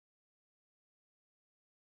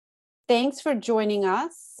thanks for joining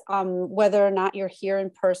us. Whether or not you're here in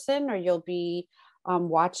person or you'll be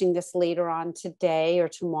watching this later on today or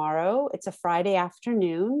tomorrow, it's a Friday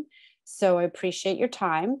afternoon, so I appreciate your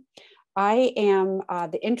time. I am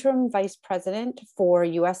the interim vice president for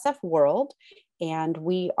USF World, and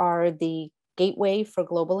we are the gateway for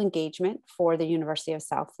global engagement for the University of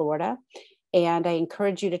South Florida. And I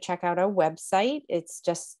encourage you to check out our website. It's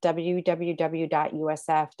just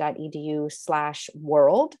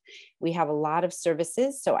www.usf.edu/world. We have a lot of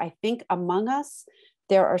services. So I think among us,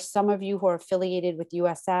 there are some of you who are affiliated with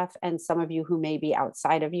USF and some of you who may be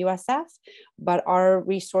outside of USF, but our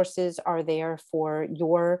resources are there for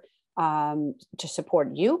to support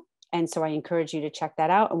you. And so I encourage you to check that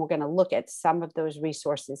out. And we're going to look at some of those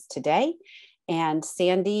resources today. And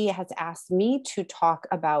Sandy has asked me to talk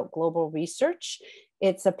about global research.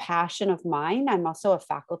 It's a passion of mine. I'm also a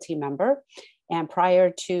faculty member. And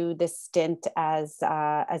prior to this stint as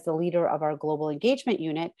the leader of our global engagement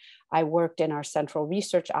unit, I worked in our central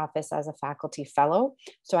research office as a faculty fellow.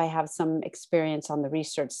 So I have some experience on the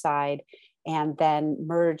research side, and then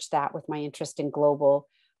merged that with my interest in global,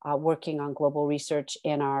 working on global research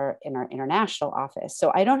in our international office.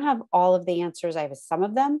 So I don't have all of the answers. I have some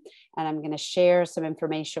of them, and I'm going to share some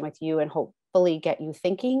information with you and hopefully get you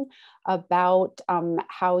thinking about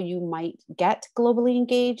how you might get globally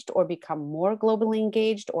engaged or become more globally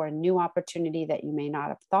engaged, or a new opportunity that you may not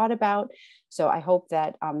have thought about. So I hope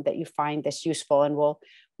that that you find this useful, and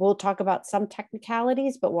we'll talk about some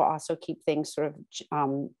technicalities, but we'll also keep things sort of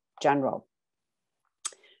general.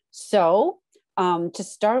 So to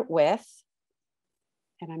start with,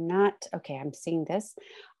 and I'm seeing this.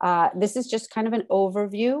 This is just kind of an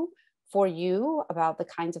overview for you about the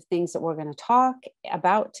kinds of things that we're going to talk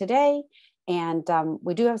about today. And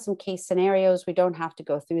we do have some case scenarios. We don't have to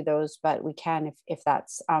go through those, but we can if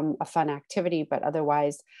that's a fun activity. But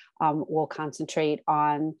otherwise, we'll concentrate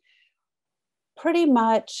on pretty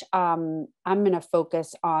much, I'm going to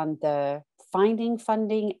focus on the finding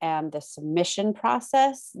funding and the submission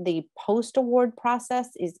process. The post-award process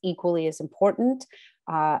is equally as important.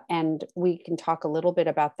 And we can talk a little bit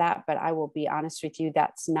about that, but I will be honest with you,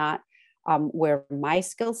 that's not where my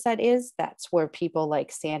skill set is. That's where people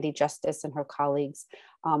like Sandy Justice and her colleagues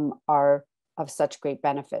are of such great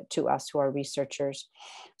benefit to us who are researchers.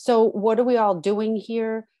 So what are we all doing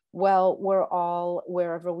here? Well, we're all,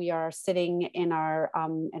 wherever we are sitting in our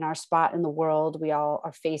spot in the world, we all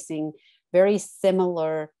are facing very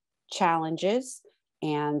similar challenges,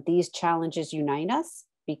 and these challenges unite us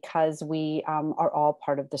because we are all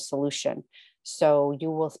part of the solution. So you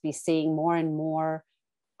will be seeing more and more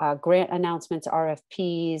grant announcements,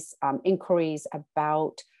 RFPs, inquiries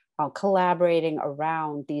about collaborating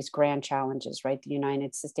around these grand challenges, right? The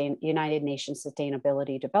United Nations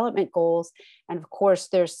Sustainability Development Goals. And of course,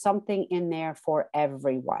 there's something in there for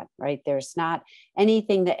everyone, right? There's not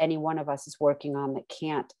anything that any one of us is working on that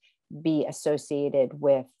can't be associated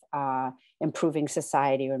with improving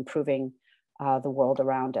society or improving the world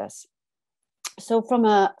around us. So from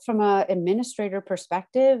a administrator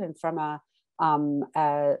perspective and from a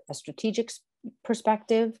strategic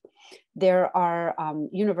perspective, there are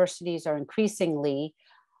universities are increasingly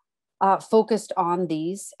focused on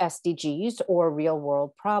these SDGs, or real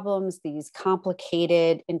world problems, these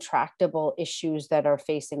complicated, intractable issues that are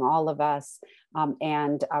facing all of us,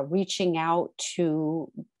 and reaching out to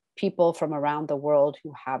people from around the world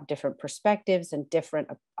who have different perspectives and different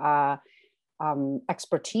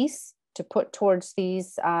expertise to put towards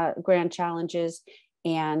these grand challenges,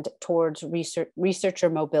 and towards researcher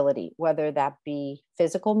mobility, whether that be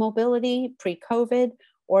physical mobility pre-COVID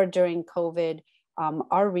or during COVID.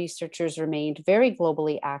 Our researchers remained very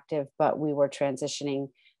globally active, but we were transitioning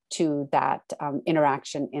to that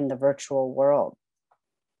interaction in the virtual world.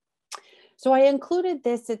 So I included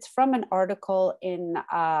this. It's from an article in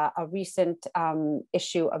a recent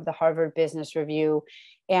issue of the Harvard Business Review.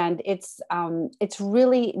 And it's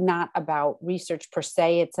really not about research per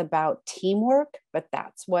se, it's about teamwork, but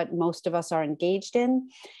that's what most of us are engaged in.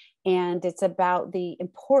 And it's about the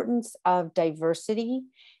importance of diversity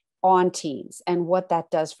on teams and what that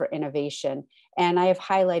does for innovation. And I have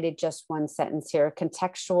highlighted just one sentence here.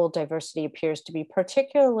 Contextual diversity appears to be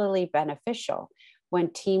particularly beneficial when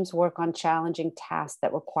teams work on challenging tasks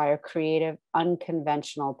that require creative,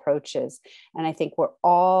 unconventional approaches. And I think we're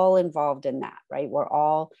all involved in that, right? We're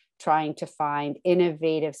all trying to find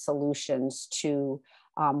innovative solutions to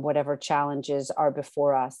whatever challenges are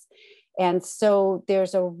before us. And so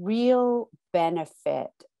there's a real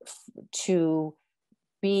benefit to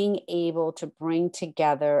being able to bring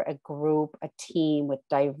together a group, a team with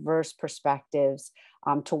diverse perspectives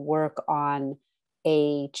to work on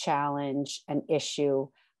a challenge, an issue,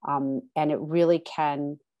 and it really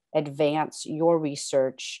can advance your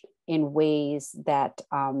research in ways that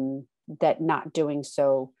that not doing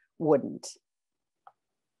so wouldn't.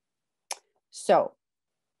 So,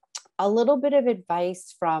 a little bit of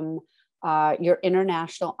advice from your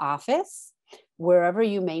international office, wherever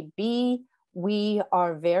you may be. We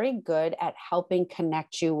are very good at helping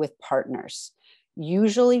connect you with partners.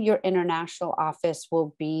 Usually your international office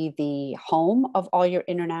will be the home of all your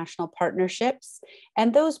international partnerships.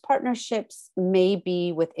 And those partnerships may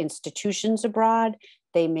be with institutions abroad,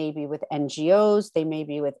 they may be with NGOs, they may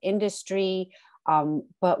be with industry,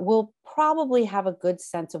 but we'll probably have a good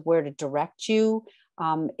sense of where to direct you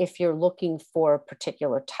if you're looking for a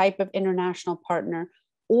particular type of international partner,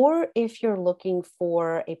 or if you're looking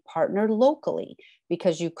for a partner locally,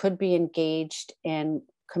 because you could be engaged in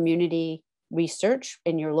community research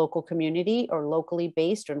in your local community or locally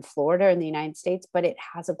based or in Florida or in the United States, but it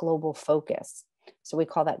has a global focus. So we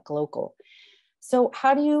call that global. So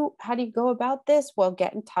how do you go about this? Well,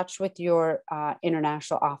 get in touch with your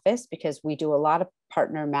international office, because we do a lot of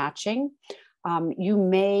partner matching. You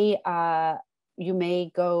may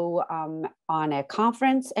go on a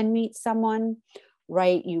conference and meet someone,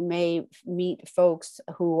 right? You may meet folks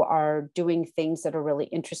who are doing things that are really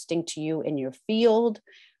interesting to you in your field,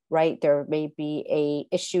 right? There may be an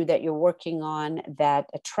issue that you're working on that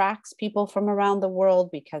attracts people from around the world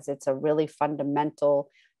because it's a really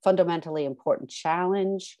fundamentally important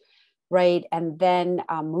challenge, right? And then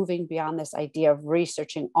moving beyond this idea of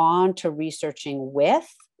researching on to researching with.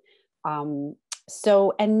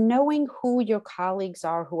 And knowing who your colleagues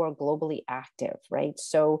are who are globally active, right?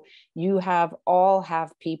 So you all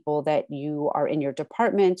have people that you are in your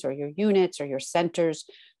departments or your units or your centers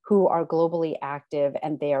who are globally active,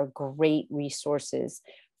 and they are great resources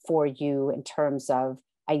for you in terms of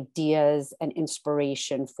ideas and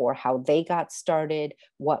inspiration for how they got started,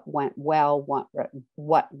 what went well,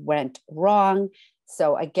 what went wrong.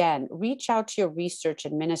 So again, reach out to your research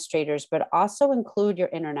administrators, but also include your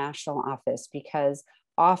international office, because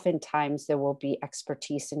oftentimes there will be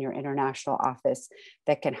expertise in your international office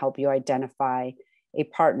that can help you identify a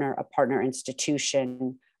partner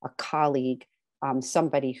institution, a colleague,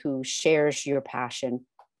 somebody who shares your passion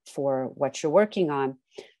for what you're working on.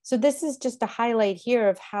 So this is just a highlight here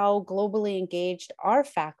of how globally engaged our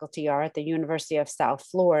faculty are at the University of South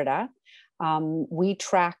Florida. We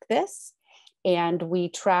track this, and we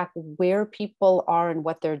track where people are and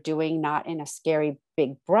what they're doing, not in a scary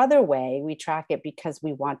big brother way. We track it because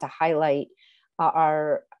we want to highlight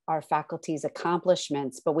our faculty's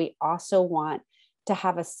accomplishments, but we also want to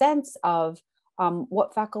have a sense of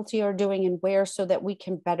what faculty are doing and where, so that we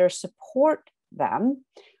can better support them.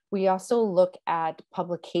 We also look at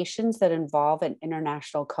publications that involve an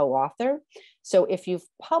international co-author. So if you've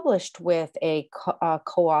published with a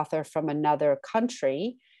co-author from another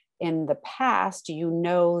country in the past, you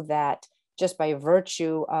know that just by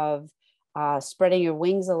virtue of spreading your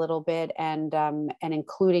wings a little bit and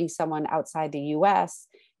including someone outside the US,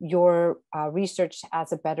 your research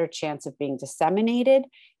has a better chance of being disseminated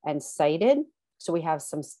and cited. So we have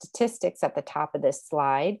some statistics at the top of this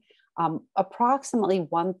slide. Approximately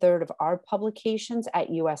 1/3 of our publications at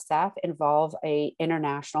USF involve an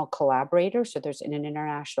international collaborator. So there's an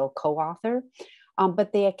international co-author,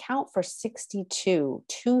 but they account for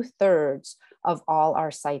 2/3 of all our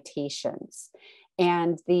citations.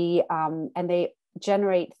 And they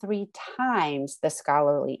generate 3 times the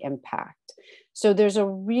scholarly impact. So there's a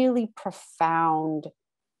really profound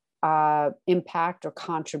impact or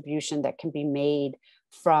contribution that can be made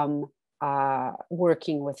from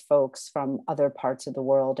working with folks from other parts of the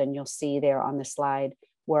world. And you'll see there on the slide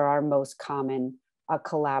where our most common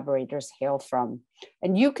collaborators hail from.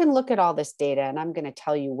 And you can look at all this data, and I'm going to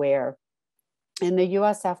tell you where. In the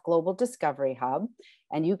USF Global Discovery Hub,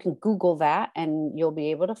 and you can Google that and you'll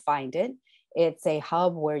be able to find it. It's a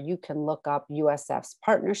hub where you can look up USF's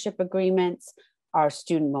partnership agreements, our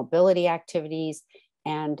student mobility activities,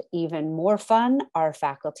 and even more fun, our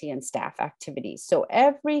faculty and staff activities. So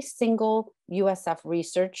every single USF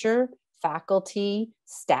researcher, faculty,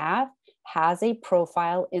 staff has a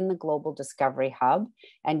profile in the Global Discovery Hub,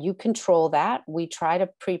 and you control that. We try to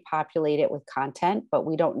pre-populate it with content, but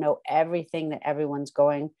we don't know everything that everyone's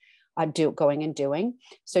going and doing.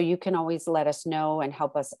 So you can always let us know and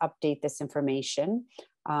help us update this information.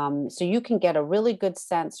 So you can get a really good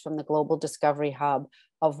sense from the Global Discovery Hub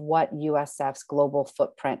of what USF's global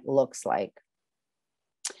footprint looks like.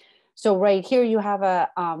 So right here you have a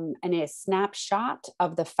snapshot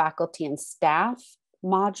of the faculty and staff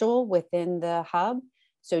module within the hub.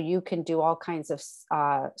 So you can do all kinds of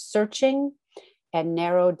searching. and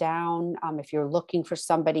narrow down if you're looking for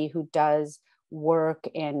somebody who does work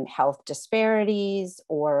in health disparities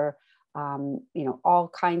or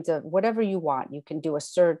all kinds of whatever you want. You can do a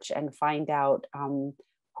search and find out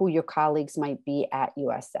who your colleagues might be at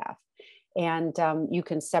USF. And you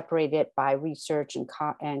can separate it by research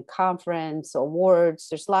and conference awards.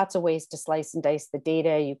 There's lots of ways to slice and dice the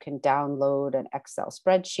data. You can download an Excel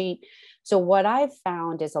spreadsheet. So what I've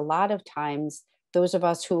found is a lot of times, those of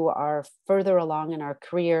us who are further along in our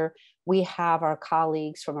career, we have our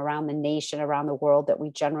colleagues from around the nation, around the world that we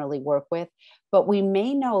generally work with, but we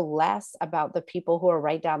may know less about the people who are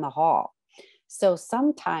right down the hall. So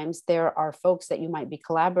sometimes there are folks that you might be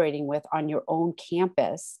collaborating with on your own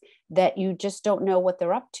campus that you just don't know what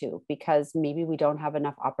they're up to because maybe we don't have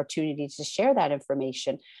enough opportunities to share that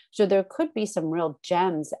information. So there could be some real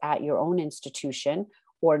gems at your own institution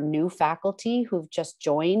or new faculty who've just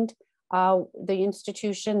joined the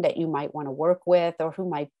institution that you might want to work with, or who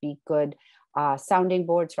might be good sounding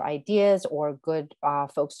boards for ideas, or good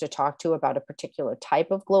folks to talk to about a particular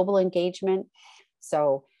type of global engagement.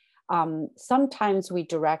 So sometimes we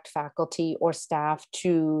direct faculty or staff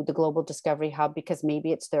to the Global Discovery Hub because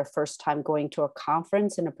maybe it's their first time going to a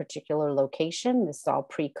conference in a particular location. This is all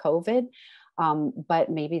pre-COVID.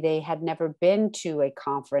 But maybe they had never been to a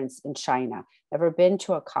conference in China, never been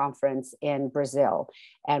to a conference in Brazil,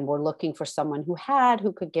 and we're looking for someone who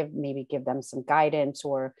could give them some guidance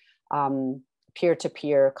or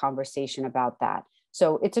peer-to-peer conversation about that.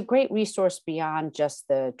 So it's a great resource beyond just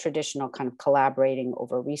the traditional kind of collaborating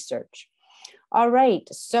over research. All right,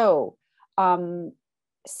 so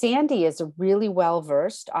Sandy is really well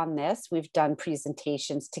versed on this. We've done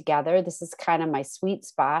presentations together. This is kind of my sweet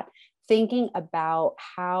spot, thinking about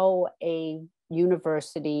how a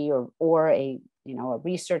university or a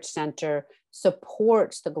research center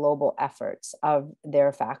supports the global efforts of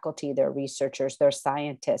their faculty, their researchers, their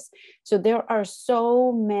scientists. So there are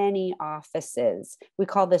so many offices. We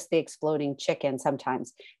call this the exploding chicken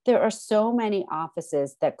sometimes. There are so many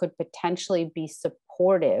offices that could potentially be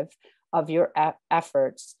supportive of your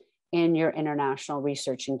efforts in your international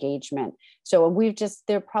research engagement. So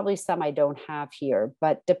there are probably some I don't have here,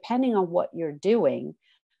 but depending on what you're doing,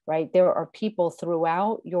 right, there are people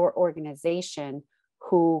throughout your organization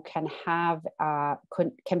who can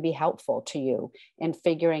be helpful to you in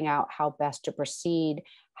figuring out how best to proceed,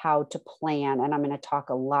 how to plan. And I'm going to talk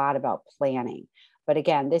a lot about planning. But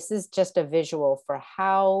again, this is just a visual for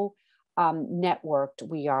how networked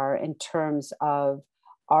we are in terms of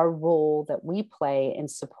our role that we play in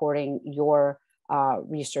supporting your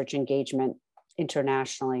research engagement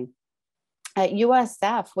internationally. At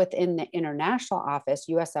USF, within the international office,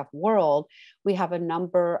 USF World, we have a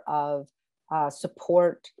number of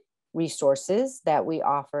support resources that we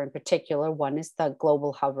offer. In particular, one is the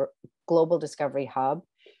Global Discovery Hub,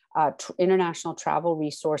 international travel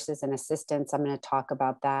resources and assistance. I'm going to talk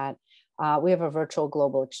about that. We have a virtual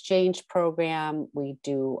global exchange program. We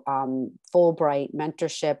do Fulbright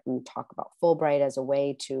mentorship, and talk about Fulbright as a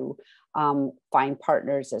way to find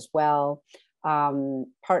partners as well.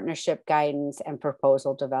 Partnership guidance and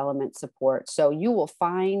proposal development support. So you will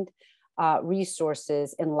find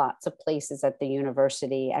resources in lots of places at the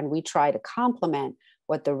university, and we try to complement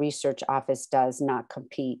what the research office does, not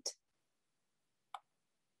compete.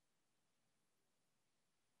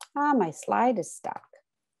 My slide is stuck.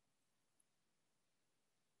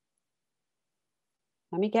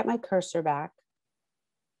 Let me get my cursor back.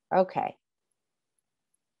 Okay.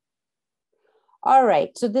 All right,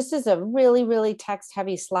 so this is a really, really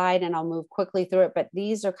text-heavy slide, and I'll move quickly through it, but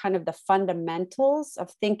these are kind of the fundamentals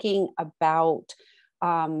of thinking about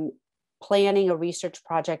planning a research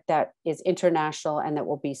project that is international and that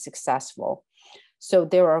will be successful. So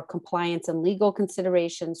there are compliance and legal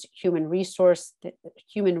considerations, human resources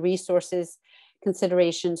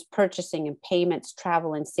considerations, purchasing and payments,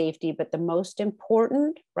 travel and safety, but the most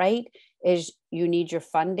important, right, is you need your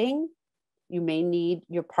funding. You may need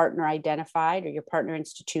your partner identified or your partner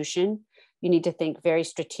institution. You need to think very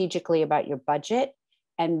strategically about your budget.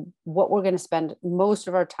 And what we're going to spend most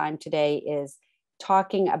of our time today is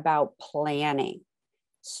talking about planning.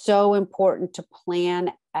 So important to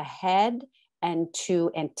plan ahead and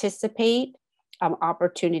to anticipate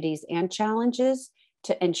opportunities and challenges,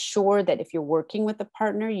 to ensure that if you're working with a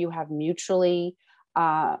partner, you have mutual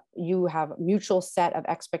set of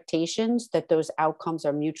expectations, that those outcomes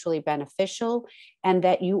are mutually beneficial, and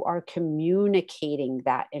that you are communicating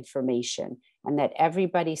that information, and that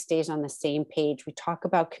everybody stays on the same page. We talk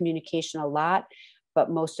about communication a lot, but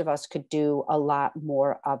most of us could do a lot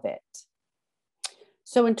more of it.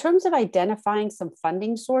 So in terms of identifying some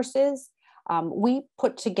funding sources, We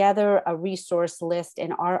put together a resource list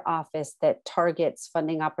in our office that targets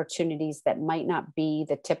funding opportunities that might not be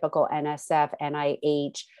the typical NSF,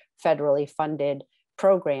 NIH, federally funded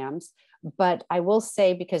programs. But I will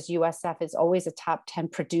say, because USF is always a top 10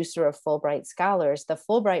 producer of Fulbright scholars, the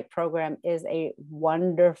Fulbright program is a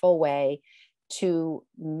wonderful way to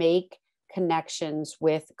make connections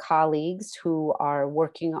with colleagues who are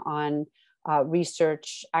working on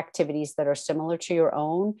research activities that are similar to your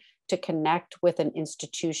own, to connect with an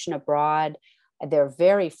institution abroad. They're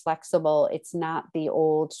very flexible. It's not the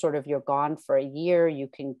old sort of, you're gone for a year, you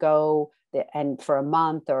can go and for a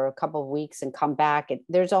month or a couple of weeks and come back.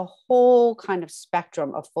 There's a whole kind of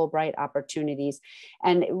spectrum of Fulbright opportunities.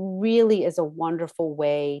 And it really is a wonderful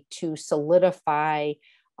way to solidify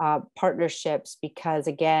partnerships, because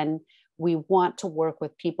again, we want to work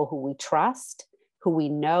with people who we trust, who we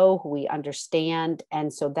know, who we understand.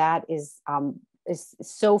 And so that is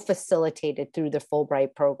so facilitated through the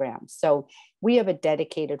Fulbright program. So we have a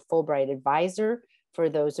dedicated Fulbright advisor for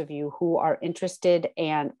those of you who are interested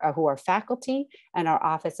and who are faculty, and our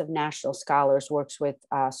Office of National Scholars works with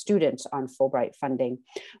students on Fulbright funding.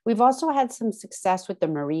 We've also had some success with the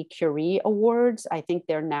Marie Curie Awards. I think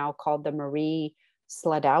they're now called the Marie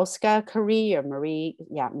Sklodowska Curie, or Marie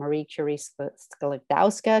Curie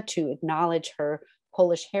Sklodowska, to acknowledge her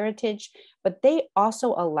Polish heritage, but they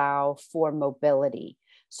also allow for mobility.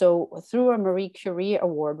 So through a Marie Curie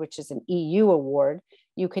Award, which is an EU award,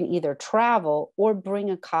 you can either travel or bring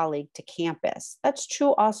a colleague to campus. That's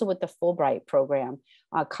true also with the Fulbright program.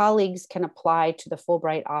 Colleagues can apply to the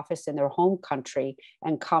Fulbright office in their home country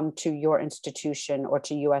and come to your institution or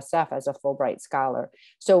to USF as a Fulbright scholar.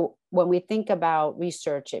 So when we think about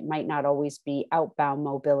research, it might not always be outbound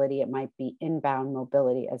mobility, it might be inbound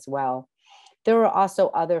mobility as well. There are also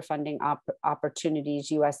other funding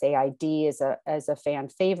opportunities. USAID is a fan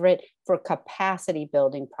favorite for capacity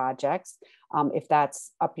building projects, if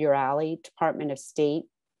that's up your alley. Department of State.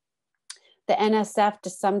 The NSF,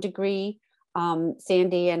 to some degree,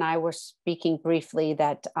 Sandy and I were speaking briefly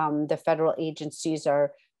that the federal agencies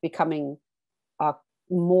are becoming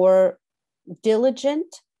more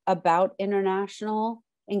diligent about international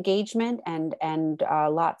engagement and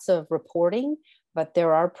lots of reporting. But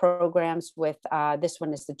there are programs with, this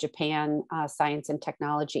one is the Japan Science and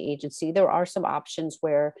Technology Agency. There are some options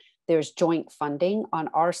where there's joint funding on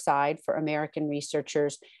our side for American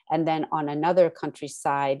researchers, and then on another country's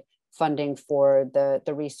side, funding for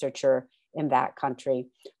the researcher in that country.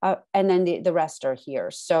 And then the rest are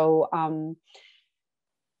here. So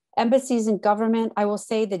embassies and government, I will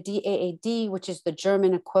say the DAAD, which is the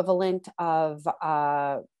German equivalent of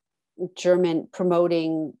German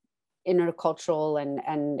promoting intercultural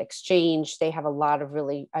and exchange, they have a lot of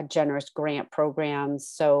really generous grant programs.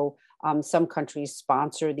 So some countries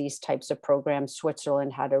sponsor these types of programs.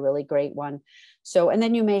 Switzerland had a really great one. So, and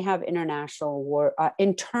then you may have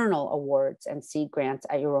internal awards and seed grants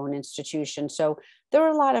at your own institution. So there are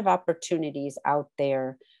a lot of opportunities out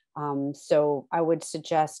there. So I would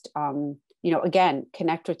suggest, again,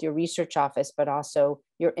 connect with your research office, but also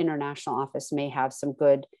your international office may have some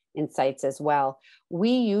good insights as well. We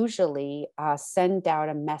usually send out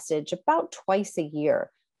a message about twice a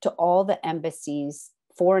year to all the embassies,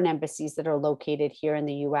 foreign embassies that are located here in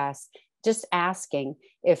the US, just asking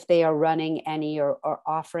if they are running any or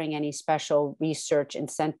offering any special research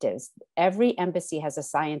incentives. Every embassy has a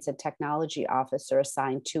science and technology officer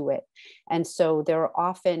assigned to it. And so there are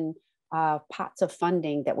often pots of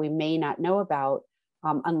funding that we may not know about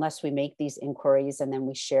unless we make these inquiries and then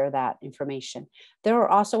we share that information. There are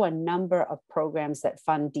also a number of programs that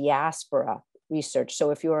fund diaspora research. So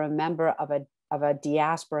if you're a member of a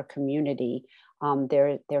diaspora community,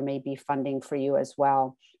 there may be funding for you as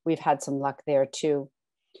well. We've had some luck there too.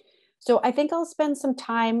 So I think I'll spend some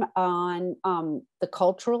time on the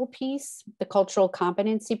cultural piece, the cultural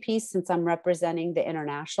competency piece, since I'm representing the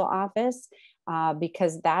international office,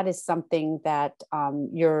 because that is something that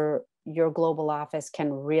your global office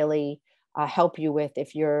can really help you with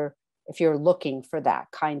if you're looking for that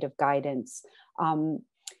kind of guidance.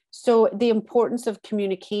 So the importance of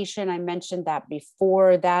communication, I mentioned that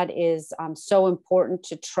before. That is so important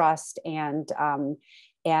to trust and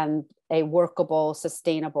a workable,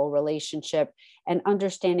 sustainable relationship. And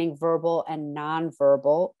understanding verbal and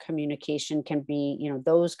nonverbal communication can be,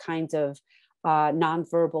 those kinds of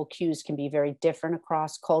nonverbal cues can be very different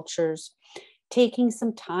across cultures. Taking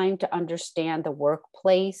some time to understand the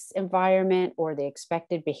workplace environment or the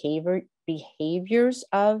expected behaviors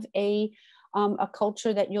of a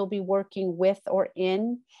culture that you'll be working with or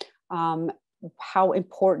in. How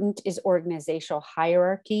important is organizational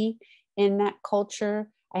hierarchy in that culture?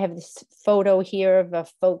 I have this photo here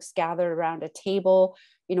of folks gathered around a table,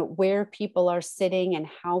 where people are sitting and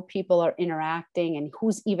how people are interacting and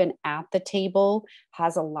who's even at the table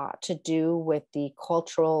has a lot to do with the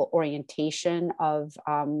cultural orientation of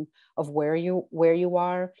where you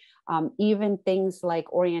are. Even things like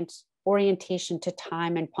orientation to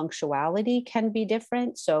time and punctuality can be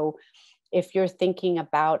different. So if you're thinking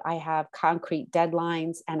about, I have concrete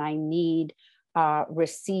deadlines and I need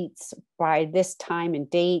receipts by this time and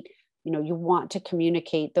date, you want to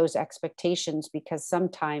communicate those expectations, because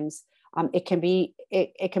sometimes it can be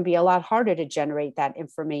a lot harder to generate that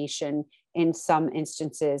information in some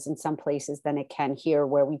instances, in some places, than it can here,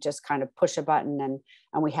 where we just kind of push a button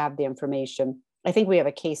and we have the information. I think we have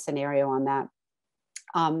a case scenario on that.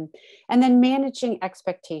 And then managing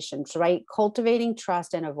expectations, right? Cultivating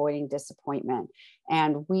trust and avoiding disappointment.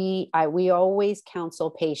 And we always counsel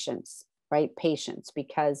patience, right? Patience,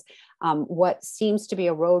 because what seems to be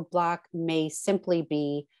a roadblock may simply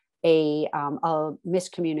be a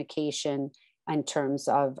miscommunication in terms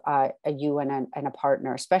of you and a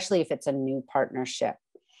partner, especially if it's a new partnership,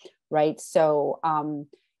 right? So,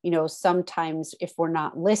 sometimes if we're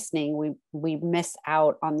not listening, we miss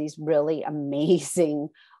out on these really amazing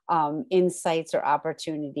insights or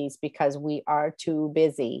opportunities because we are too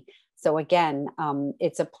busy. So again,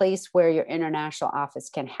 it's a place where your international office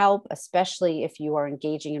can help, especially if you are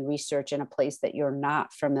engaging in research in a place that you're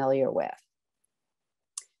not familiar with.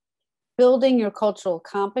 Building your cultural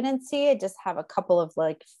competency. I just have a couple of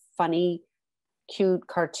funny, cute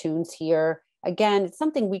cartoons here. Again, it's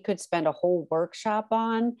something we could spend a whole workshop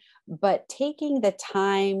on, but taking the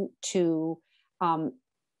time to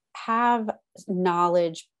have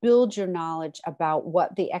knowledge, build your knowledge about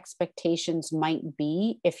what the expectations might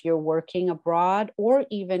be if you're working abroad or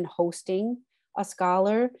even hosting a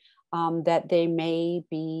scholar, that there may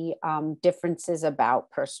be differences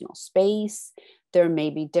about personal space. There may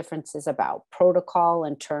be differences about protocol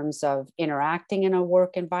in terms of interacting in a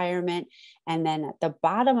work environment. And then at the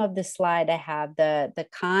bottom of the slide, I have the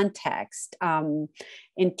context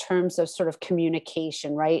in terms of sort of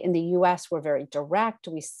communication, right? In the US, we're very direct.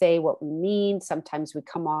 We say what we mean. Sometimes we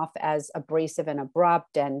come off as abrasive and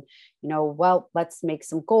abrupt and, well, let's make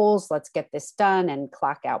some goals. Let's get this done and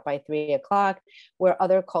clock out by 3 o'clock, where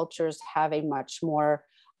other cultures have a much more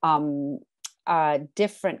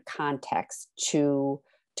different context to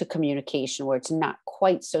communication, where it's not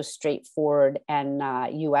quite so straightforward and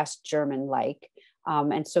US German like.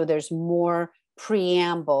 And so there's more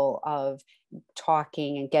preamble of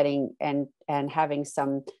talking and getting and having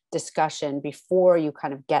some discussion before you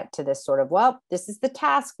kind of get to this sort of, well, this is the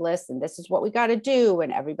task list and this is what we got to do,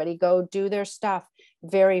 and everybody go do their stuff.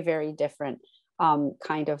 Very, very different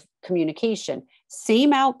kind of communication.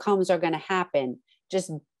 Same outcomes are going to happen,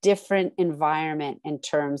 just different environment in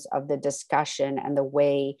terms of the discussion and the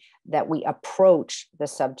way that we approach the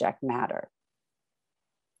subject matter.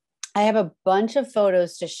 I have a bunch of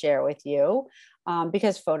photos to share with you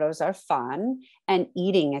because photos are fun and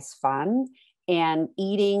eating is fun, and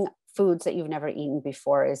eating foods that you've never eaten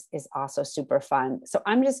before is also super fun. So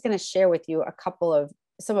I'm just going to share with you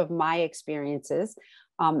some of my experiences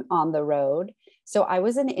on the road. So I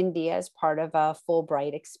was in India as part of a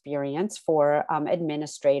Fulbright experience for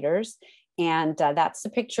administrators. And that's the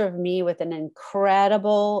picture of me with an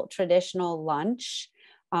incredible traditional lunch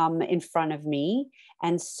in front of me.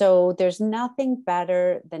 And so there's nothing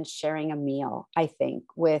better than sharing a meal, I think,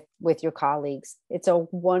 with your colleagues. It's a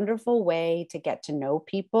wonderful way to get to know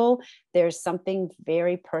people. There's something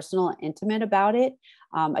very personal and intimate about it.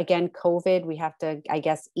 Again, COVID, we have to, I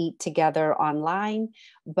guess, eat together online,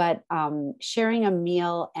 but sharing a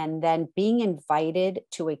meal and then being invited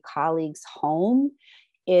to a colleague's home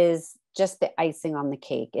is just the icing on the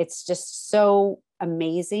cake. It's just so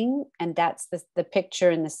amazing. And that's the picture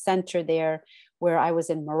in the center there, where I was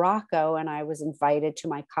in Morocco and I was invited to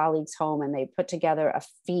my colleague's home, and they put together a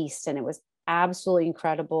feast, and it was absolutely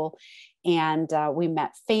incredible. And we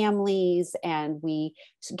met families, and we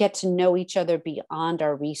get to know each other beyond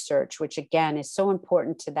our research, which again is so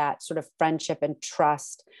important to that sort of friendship and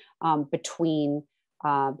trust between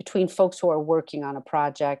folks who are working on a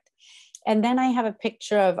project. And then I have a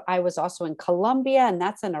picture of, I was also in Colombia, and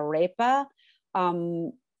that's an arepa.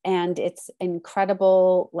 And it's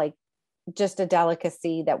incredible, like just a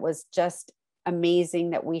delicacy that was just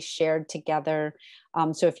amazing that we shared together.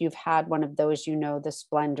 So if you've had one of those, you know the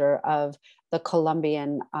splendor of the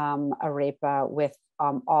Colombian arepa with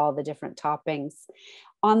all the different toppings.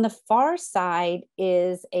 On the far side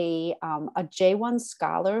is a J1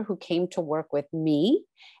 scholar who came to work with me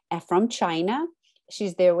from China.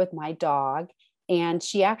 She's there with my dog, and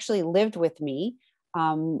she actually lived with me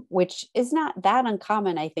which is not that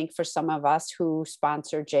uncommon, I think, for some of us who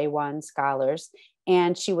sponsor J1 scholars.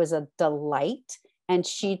 And she was a delight, and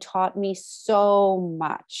she taught me so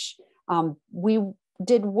much. We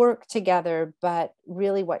did work together, but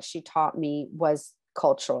really what she taught me was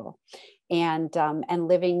cultural, and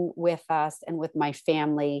living with us and with my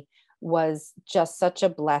family was just such a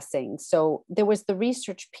blessing. So there was the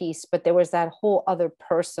research piece, but there was that whole other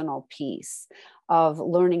personal piece of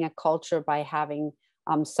learning a culture by having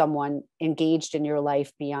someone engaged in your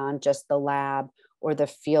life beyond just the lab or the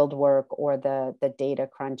field work or the data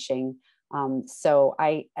crunching. So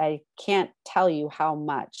I can't tell you how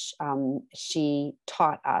much she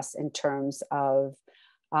taught us in terms of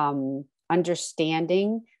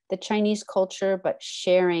understanding the Chinese culture, but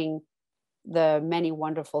sharing the many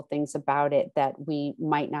wonderful things about it that we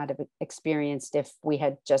might not have experienced if we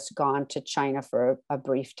had just gone to China for a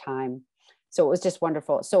brief time. So it was just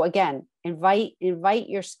wonderful. So again, invite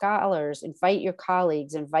your scholars, invite your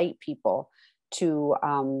colleagues, invite people to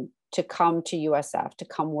come to USF, to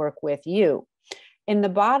come work with you. In the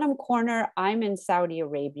bottom corner, I'm in Saudi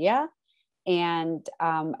Arabia. And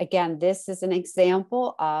again, this is an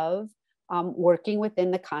example of working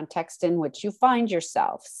within the context in which you find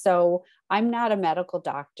yourself. So I'm not a medical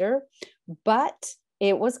doctor, but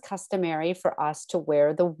it was customary for us to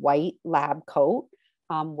wear the white lab coat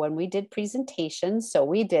when we did presentations. So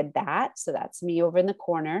we did that. So that's me over in the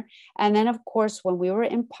corner. And then, of course, when we were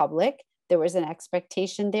in public, there was an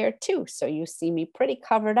expectation there too. So you see me pretty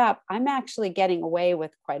covered up. I'm actually getting away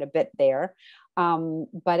with quite a bit there.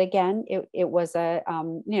 But again, it was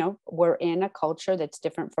we're in a culture that's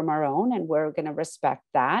different from our own, and we're going to respect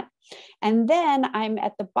that. And then I'm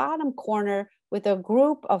at the bottom corner with a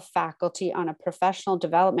group of faculty on a professional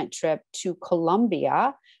development trip to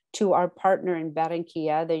Colombia, to our partner in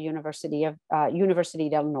Barranquilla, the University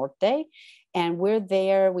del Norte. And we're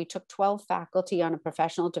there. We took 12 faculty on a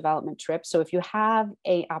professional development trip. So if you have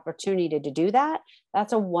an opportunity to do that,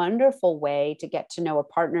 that's a wonderful way to get to know a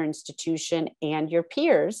partner institution and your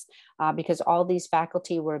peers, because all these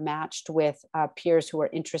faculty were matched with peers who were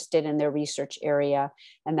interested in their research area.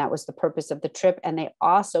 And that was the purpose of the trip. And they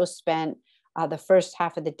also spent the first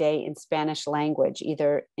half of the day in Spanish language,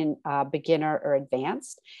 either in beginner or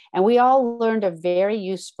advanced. And we all learned a very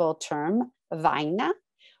useful term, vaina,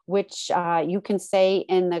 which you can say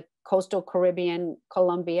in the coastal Caribbean,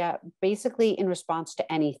 Colombia, basically in response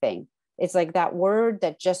to anything. It's like that word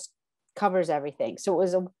that just covers everything. So it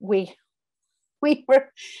was we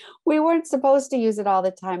weren't supposed to use it all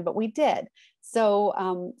the time, but we did. So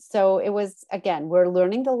it was, again, we're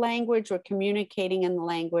learning the language, we're communicating in the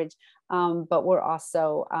language, but we're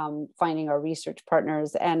also finding our research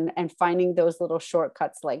partners and finding those little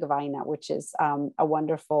shortcuts like Vaina, which is a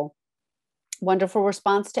wonderful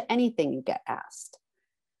response to anything you get asked.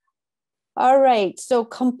 All right, so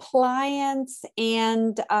compliance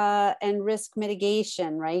and risk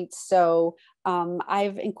mitigation, right? So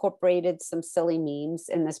I've incorporated some silly memes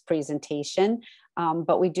in this presentation,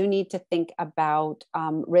 but we do need to think about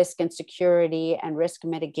risk and security and risk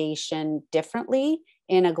mitigation differently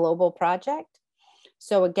in a global project.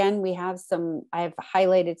 So again, I've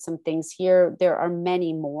highlighted some things here. There are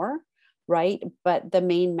many more, right? But the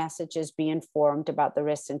main message is be informed about the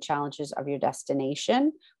risks and challenges of your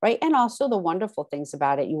destination, right? And also the wonderful things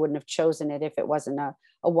about it. You wouldn't have chosen it if it wasn't a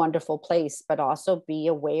wonderful place, but also be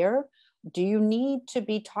aware. Do you need to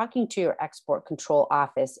be talking to your export control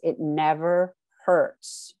office? It never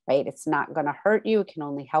hurts, right? It's not going to hurt you. It can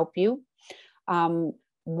only help you.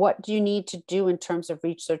 What do you need to do in terms of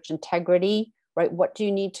research integrity, right? What do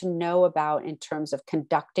you need to know about in terms of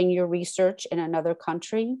conducting your research in another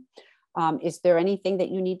country? Is there anything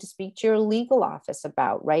that you need to speak to your legal office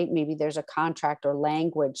about, right? Maybe there's a contract or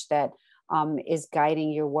language that is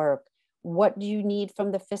guiding your work. What do you need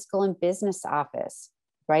from the fiscal and business office,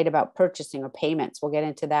 right? About purchasing or payments. We'll get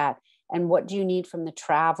into that. And what do you need from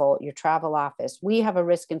your travel office? We have a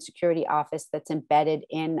risk and security office that's embedded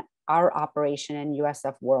in our operation in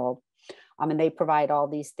USF World. And they provide all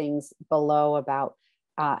these things below about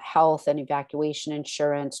health and evacuation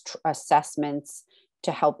insurance, assessments,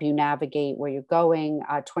 to help you navigate where you're going,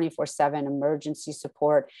 24/7 emergency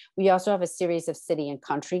support. We also have a series of city and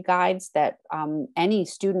country guides that any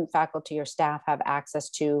student, faculty, or staff have access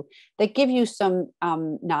to that give you some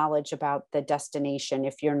knowledge about the destination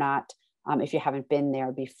if you haven't been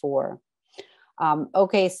there before.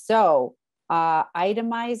 Okay, so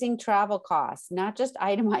itemizing travel costs, not just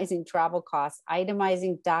itemizing travel costs,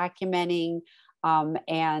 itemizing, documenting,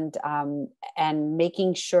 and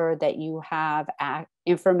making sure that you have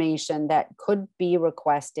information that could be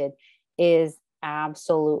requested is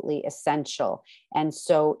absolutely essential. And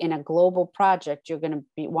so in a global project, you're going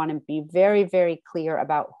to want to be very, very clear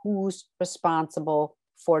about who's responsible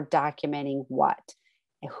for documenting what,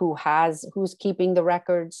 who's keeping the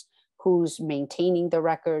records, who's maintaining the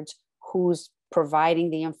records, who's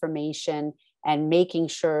providing the information, and making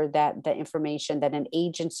sure that the information that an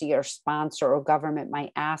agency or sponsor or government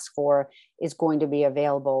might ask for is going to be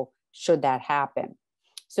available should that happen.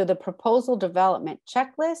 So the proposal development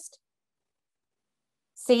checklist,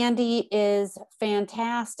 Sandy is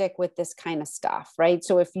fantastic with this kind of stuff, right?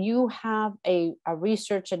 So if you have a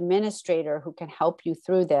research administrator who can help you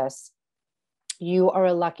through this, you are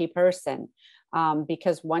a lucky person,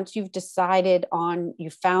 because once you've decided on,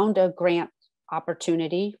 you found a grant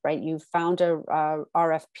opportunity, right? You've found a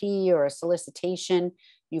RFP or a solicitation,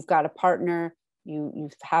 you've got a partner, you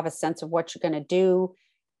have a sense of what you're going to do.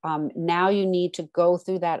 Now you need to go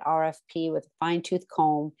through that RFP with a fine-tooth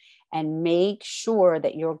comb and make sure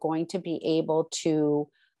that you're going to be able to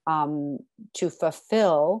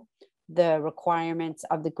fulfill the requirements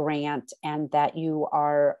of the grant, and that you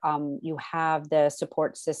are you have the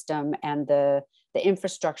support system and the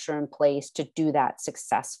infrastructure in place to do that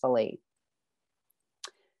successfully.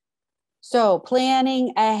 So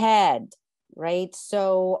planning ahead, right?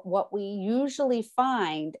 So what we usually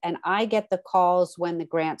find, and I get the calls when the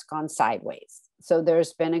grant's gone sideways. So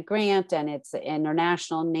there's been a grant and it's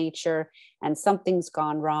international in nature and something's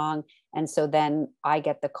gone wrong. And so then I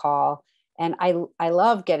get the call, and I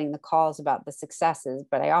love getting the calls about the successes,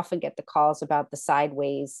 but I often get the calls about the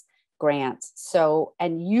sideways grants. So,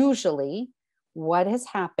 and usually what has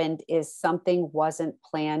happened is something wasn't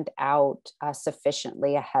planned out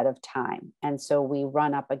sufficiently ahead of time. And so we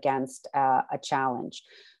run up against a challenge.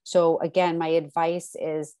 So again, my advice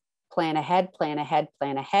is plan ahead, plan ahead,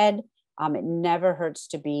 plan ahead. It never hurts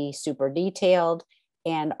to be super detailed.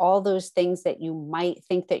 And all those things that you might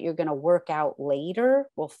think that you're going to work out later,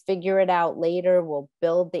 we'll figure it out later. We'll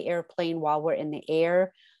build the airplane while we're in the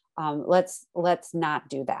air. Let's not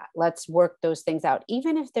do that. Let's work those things out.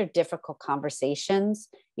 Even if they're difficult conversations,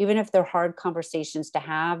 even if they're hard conversations to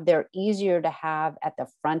have, they're easier to have at the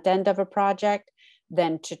front end of a project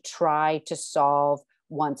than to try to solve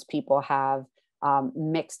once people have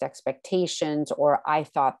mixed expectations, or I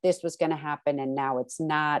thought this was going to happen and now it's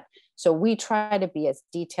not. So we try to be as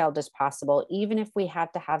detailed as possible, even if we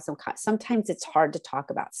have to have sometimes it's hard to talk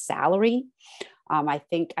about salary. I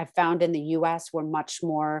think I found in the US, we're much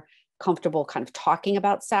more comfortable kind of talking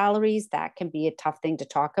about salaries. That can be a tough thing to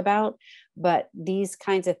talk about, but these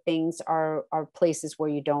kinds of things are places where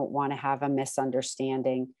you don't want to have a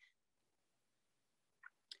misunderstanding.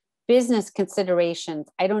 Business considerations.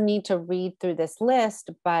 I don't need to read through this list,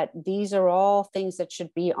 but these are all things that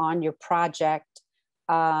should be on your project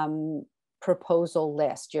proposal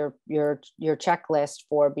list, your checklist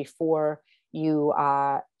for before you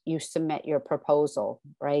submit your proposal,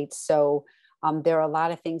 right? So there are a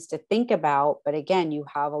lot of things to think about, but again, you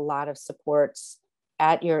have a lot of supports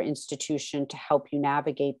at your institution to help you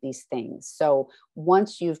navigate these things. So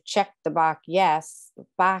once you've checked the box,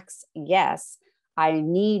 yes, I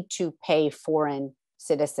need to pay foreign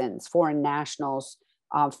citizens, foreign nationals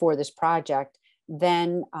for this project,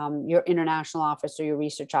 then your international office or your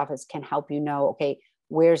research office can help you know, okay,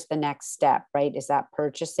 where's the next step, right? Is that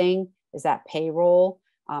purchasing? Is that payroll?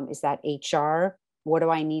 Is that HR? What do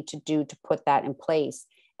I need to do to put that in place?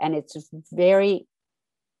 And it's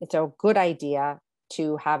a good idea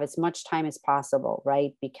to have as much time as possible,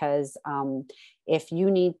 right? Because if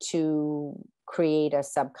you need to create a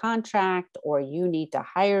subcontract, or you need to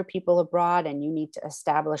hire people abroad and you need to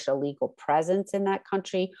establish a legal presence in that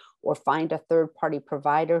country, or find a third-party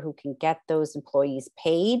provider who can get those employees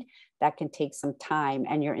paid, that can take some time.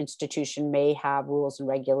 And your institution may have rules and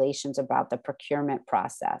regulations about the procurement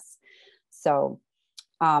process. So,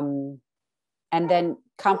 and then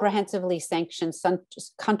comprehensively sanctioned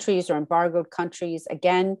countries or embargoed countries.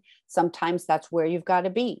 Again, sometimes that's where you've got to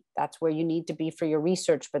be. That's where you need to be for your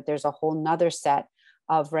research, but there's a whole nother set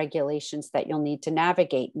of regulations that you'll need to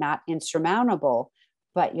navigate, not insurmountable,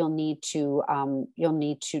 but you'll need to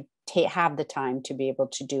have the time to be able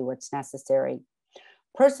to do what's necessary.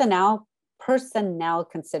 Personnel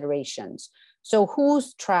considerations. So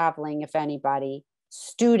who's traveling, if anybody?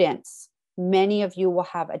 Students. Many of you will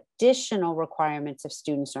have additional requirements if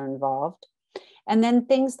students are involved. And then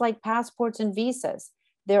things like passports and visas.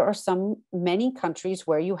 There are many countries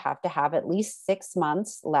where you have to have at least 6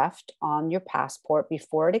 months left on your passport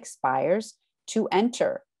before it expires to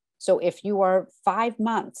enter. So if you are 5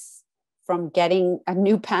 months from getting a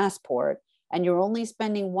new passport and you're only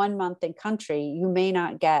spending 1 month in country, you may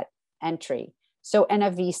not get entry. So, and a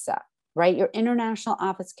visa. right? Your international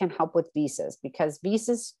office can help with visas because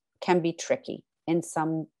visas can be tricky in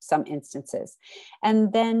some instances.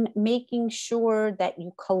 And then making sure that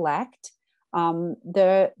you collect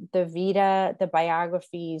the vita, the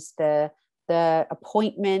biographies, the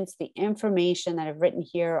appointments, the information that I've written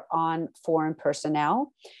here on foreign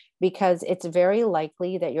personnel, because it's very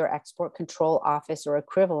likely that your export control office or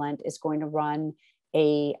equivalent is going to run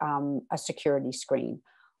a security screen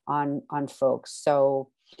on folks. So,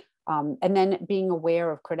 and then being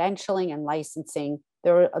aware of credentialing and licensing.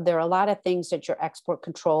 There are a lot of things that your export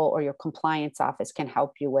control or your compliance office can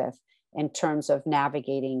help you with in terms of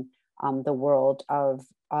navigating the world of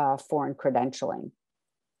foreign credentialing.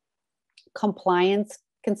 Compliance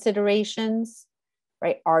considerations,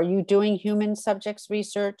 right? Are you doing human subjects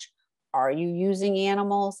research? Are you using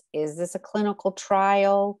animals? Is this a clinical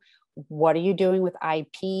trial? What are you doing with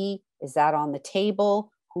IP? Is that on the table?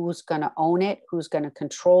 Who's going to own it? Who's going to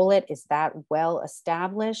control it? Is that well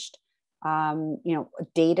established?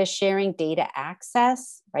 Data sharing, data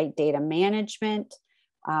access, right? Data management.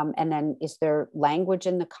 And then is there language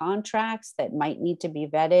in the contracts that might need to be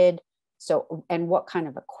vetted? So, and what kind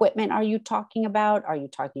of equipment are you talking about? Are you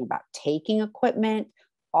talking about taking equipment?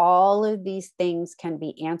 All of these things can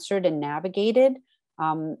be answered and navigated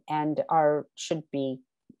and should be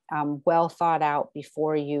well thought out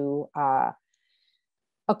before you.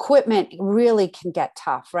 Equipment really can get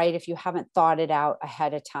tough, right? If you haven't thought it out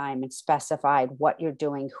ahead of time and specified what you're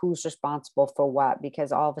doing, who's responsible for what,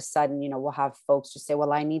 because all of a sudden, we'll have folks who say,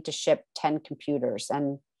 well, I need to ship 10 computers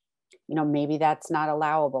and, maybe that's not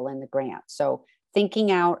allowable in the grant. So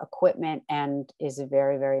thinking out equipment is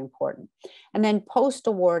very, very important. And then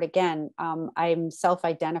post-award, again, I'm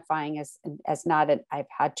self-identifying as not I've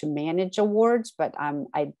had to manage awards, but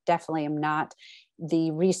I definitely am not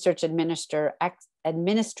the research administrator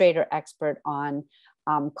expert on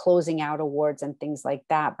closing out awards and things like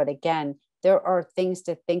that. But again, there are things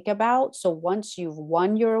to think about. So once you've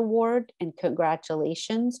won your award, and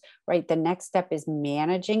congratulations, right? The next step is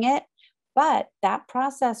managing it. But that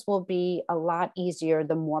process will be a lot easier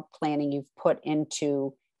the more planning you've put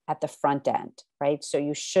into at the front end, right? So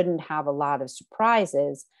you shouldn't have a lot of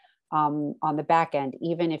surprises on the back end,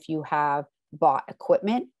 even if you have bought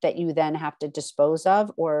equipment that you then have to dispose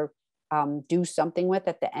of or do something with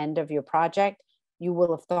at the end of your project. You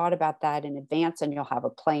will have thought about that in advance and you'll have a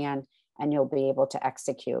plan and you'll be able to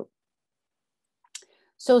execute.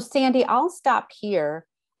 So Sandy, I'll stop here.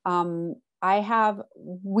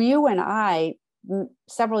 You and I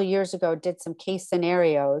several years ago did some case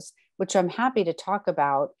scenarios, which I'm happy to talk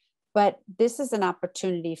about, but this is an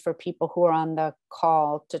opportunity for people who are on the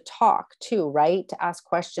call to talk too, right? To ask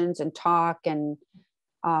questions and talk and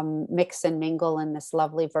mix and mingle in this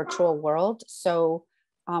lovely virtual world. So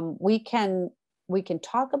we can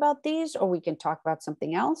talk about these, or we can talk about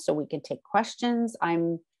something else, so we can take questions.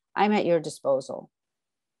 I'm at your disposal.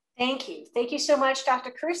 Thank you. Thank you so much,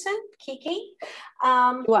 Dr. Caruson, Kiki.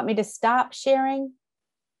 You want me to stop sharing?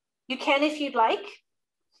 You can if you'd like.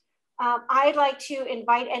 I'd like to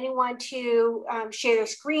invite anyone to share their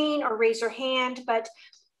screen or raise their hand, but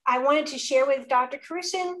I wanted to share with Dr.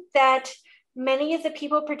 Caruson that many of the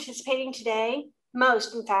people participating today,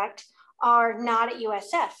 most in fact, are not at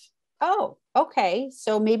USF. Oh, okay.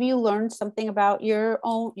 So maybe you learned something about your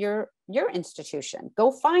institution.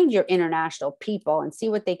 Go find your international people and see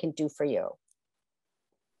what they can do for you.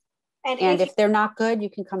 And if they're not good, you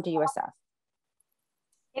can come to USF.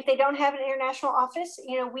 If they don't have an international office,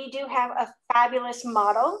 we do have a fabulous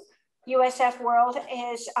model. USF World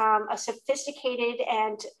is a sophisticated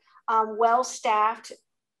and well-staffed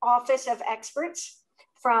office of experts,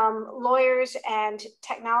 from lawyers and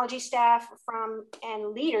technology staff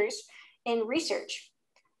and leaders in research.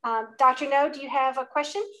 Dr. No, do you have a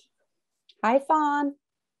question? Hi, Fawn.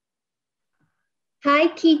 Hi,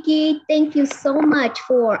 Kiki. Thank you so much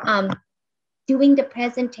for doing the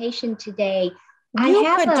presentation today.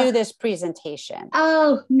 You could do this presentation.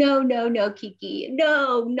 Oh, no, Kiki.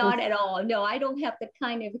 No, not at all. No, I don't have the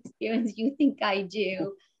kind of experience you think I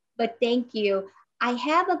do, but thank you. I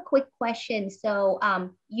have a quick question. So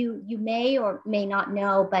you may or may not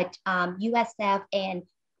know, but USF and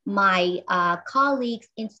my colleague's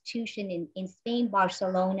institution in Spain,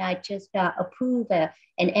 Barcelona, just approved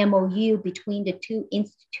an MOU between the two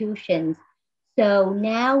institutions. So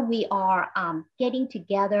now we are getting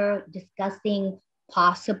together, discussing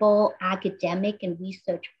possible academic and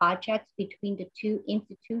research projects between the two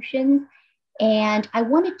institutions. And I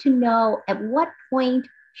wanted to know, at what point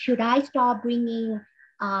should I start bringing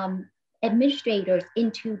administrators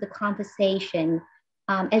into the conversation?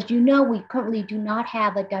 As you know, we currently do not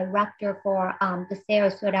have a director for the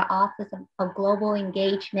Sarasota Office of Global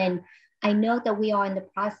Engagement. I know that we are in the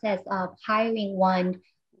process of hiring one.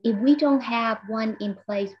 If we don't have one in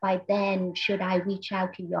place by then, should I reach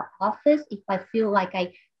out to your office if I feel like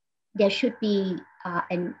there should be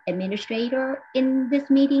an administrator in this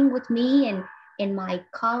meeting with me and my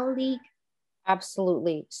colleague?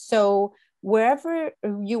 Absolutely. So wherever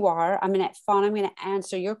you are, I'm going to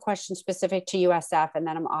answer your question specific to USF, and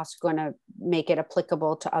then I'm also going to make it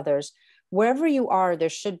applicable to others. Wherever you are, there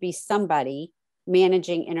should be somebody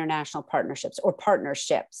managing international partnerships or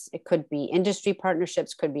partnerships. It could be industry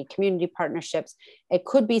partnerships, could be community partnerships. It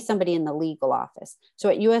could be somebody in the legal office. So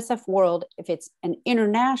at USF World, if it's an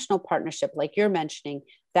international partnership, like you're mentioning,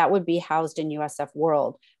 that would be housed in USF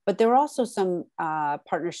World. But there are also some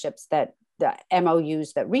partnerships that the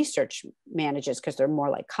MOUs that research manages, because they're more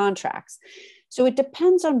like contracts. So it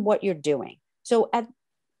depends on what you're doing. So at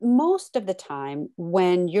most of the time,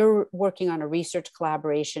 when you're working on a research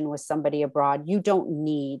collaboration with somebody abroad, you don't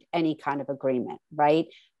need any kind of agreement, right?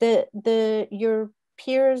 Your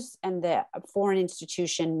peers and the foreign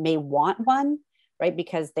institution may want one, right?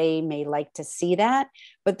 Because they may like to see that,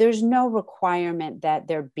 but there's no requirement that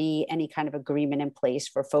there be any kind of agreement in place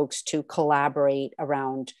for folks to collaborate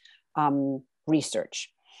around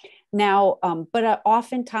research. Now, but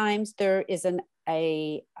oftentimes there is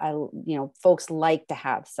folks like to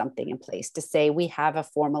have something in place to say we have a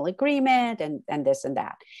formal agreement and this and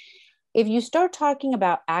that. If you start talking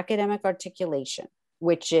about academic articulation,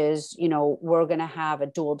 which is, we're going to have a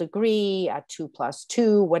dual degree, a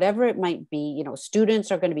 2+2, whatever it might be,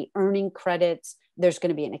 students are going to be earning credits. There's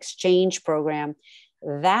going to be an exchange program.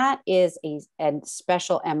 That is a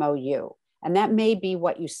special MOU. And that may be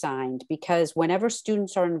what you signed, because whenever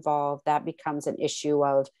students are involved, that becomes an issue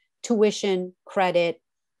of tuition, credit,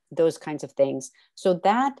 those kinds of things. So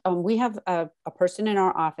that we have a person in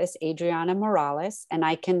our office, Adriana Morales, and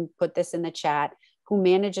I can put this in the chat, who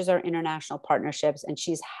manages our international partnerships. And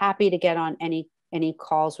she's happy to get on any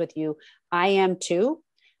calls with you. I am too.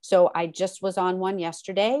 So I just was on one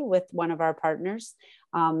yesterday with one of our partners.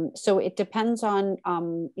 So it depends on,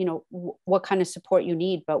 what kind of support you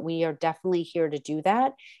need, but we are definitely here to do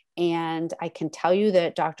that. And I can tell you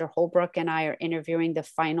that Dr. Holbrook and I are interviewing the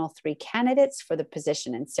final 3 candidates for the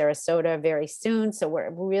position in Sarasota very soon. So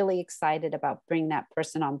we're really excited about bringing that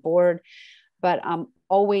person on board, but I'm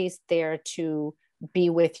always there to be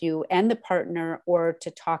with you and the partner, or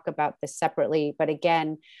to talk about this separately. But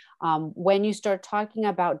again, when you start talking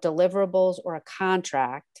about deliverables or a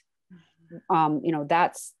contract,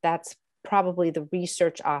 that's probably the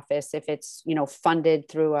research office. If it's, funded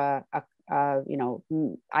through I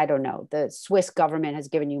don't know, the Swiss government has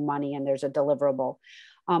given you money and there's a deliverable.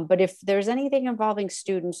 But if there's anything involving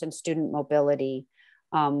students and student mobility,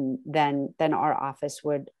 then our office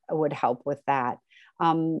would help with that.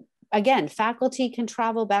 Again, faculty can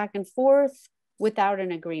travel back and forth without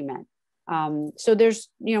an agreement. So there's,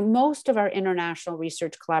 most of our international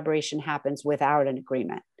research collaboration happens without an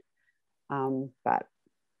agreement. But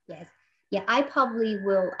yes, yeah, I probably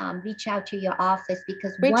will reach out to your office,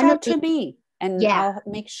 because reach out to me, and I'll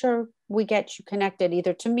make sure we get you connected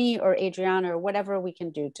either to me or Adriana or whatever we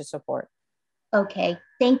can do to support. Okay,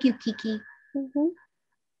 thank you, Kiki. Mm-hmm.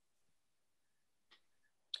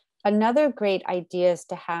 Another great idea is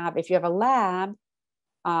to have, if you have a lab,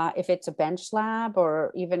 if it's a bench lab,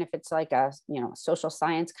 or even if it's like a social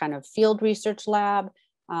science kind of field research lab,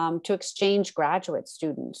 to exchange graduate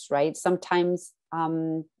students, right? Sometimes,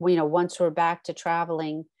 once we're back to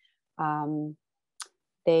traveling,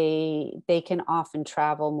 they can often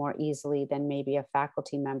travel more easily than maybe a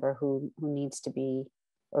faculty member who needs to be,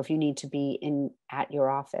 or if you need to be at your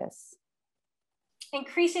office.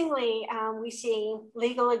 Increasingly, we see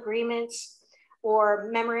legal agreements or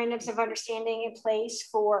memorandums of understanding in place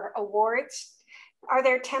for awards. Are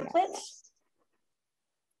there templates? Yes.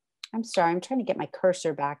 I'm sorry, I'm trying to get my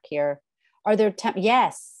cursor back here. Are there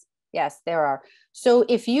Yes, there are. So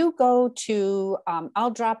if you go to,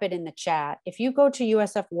 I'll drop it in the chat. If you go to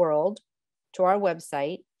USF World, to our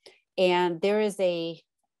website, and there is I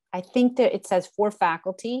think that it says for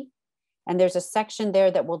faculty, and there's a section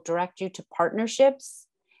there that will direct you to partnerships,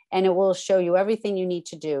 and it will show you everything you need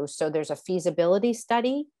to do. So there's a feasibility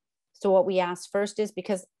study. So what we ask first is,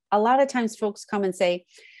 because a lot of times folks come and say,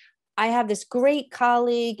 I have this great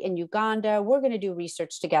colleague in Uganda, we're going to do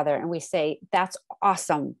research together. And we say, that's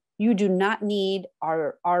awesome. You do not need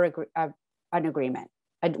an agreement.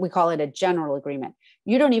 We call it a general agreement.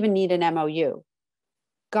 You don't even need an MOU.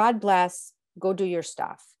 God bless, go do your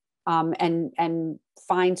stuff, and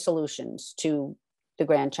find solutions to the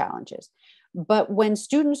grand challenges. But when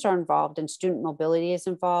students are involved and student mobility is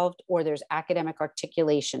involved, or there's academic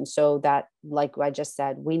articulation, so that, like I just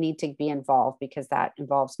said, we need to be involved because that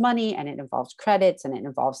involves money and it involves credits and it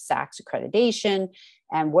involves SACS accreditation.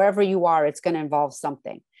 And wherever you are, it's going to involve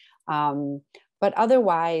something. But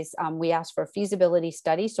otherwise, we ask for a feasibility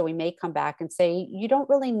study. So we may come back and say, you don't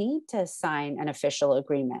really need to sign an official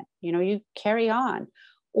agreement. You carry on.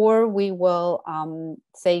 Or we will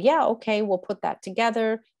say, yeah, okay, we'll put that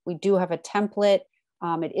together. We do have a template.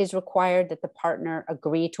 It is required that the partner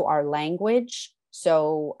agree to our language.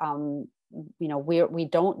 So, we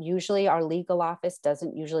don't usually, our legal office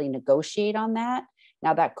doesn't usually negotiate on that.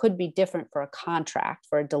 Now, that could be different for a contract,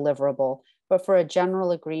 for a deliverable, but for a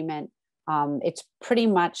general agreement, it's pretty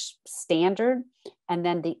much standard. And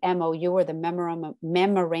then the MOU, or the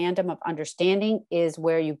memorandum of understanding, is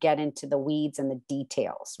where you get into the weeds and the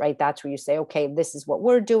details, right? That's where you say, okay, this is what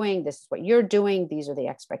we're doing. This is what you're doing. These are the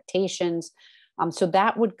expectations. So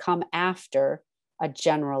that would come after a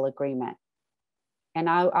general agreement. And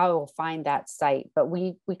I will find that site, but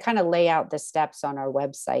we kind of lay out the steps on our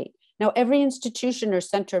website. Now, every institution or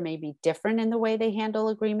center may be different in the way they handle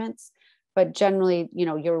agreements, but generally,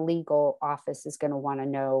 your legal office is going to want to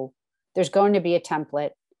know there's going to be a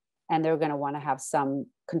template, and they're going to want to have some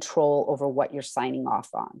control over what you're signing off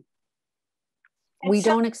on. We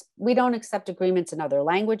don't accept agreements in other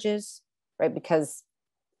languages, right? Because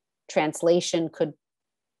translation could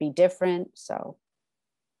be different. So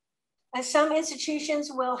some institutions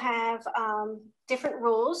will have different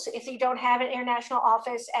rules. If you don't have an international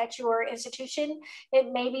office at your institution,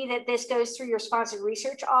 it may be that this goes through your sponsored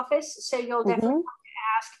research office. So you'll definitely have to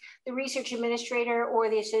ask the research administrator or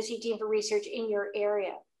the associate dean for research in your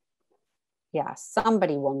area. Yeah,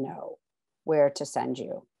 somebody will know where to send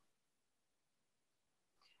you.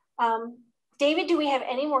 David, do we have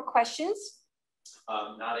any more questions?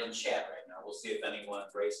 Not in chat right now. We'll see if anyone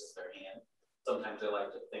raises their hand. Sometimes I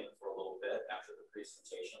like to think for a little bit after the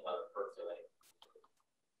presentation, let it percolate.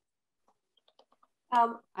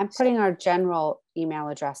 I'm putting our general email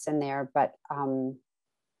address in there, but you'll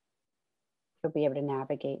be able to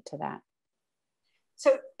navigate to that.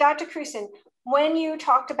 So Dr. Caruson, when you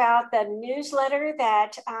talked about the newsletter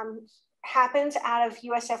that happens out of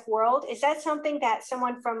USF World, is that something that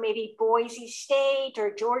someone from maybe Boise State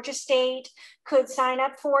or Georgia State could sign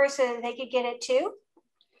up for so that they could get it too?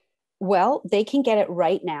 Well, they can get it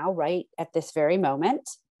right now, right at this very moment,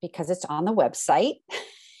 because it's on the website.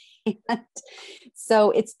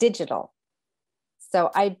 So it's digital.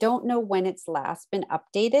 So I don't know when it's last been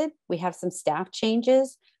updated. We have some staff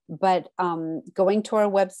changes, but going to our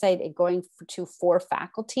website and going to For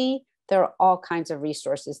Faculty, there are all kinds of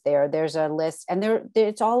resources there. There's a list, and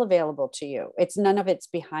it's all available to you. None of it's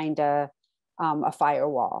behind a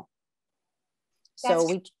firewall.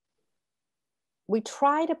 So we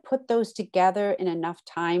try to put those together in enough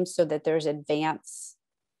time so that there's advance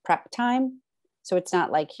prep time. So it's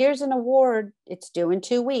not like, here's an award, it's due in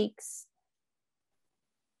 2 weeks.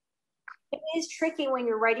 It is tricky when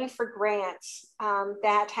you're writing for grants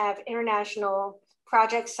that have international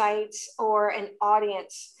project sites or an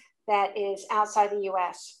audience that is outside the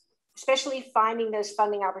US, especially finding those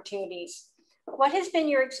funding opportunities. What has been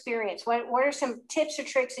your experience? What are some tips or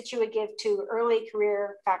tricks that you would give to early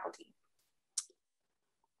career faculty?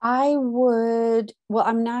 I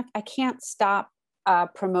can't stop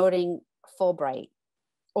promoting Fulbright,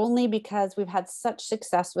 only because we've had such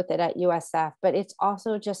success with it at USF, but it's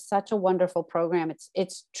also just such a wonderful program.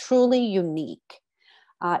 It's truly unique.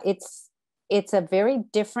 It's a very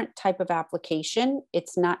different type of application.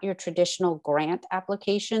 It's not your traditional grant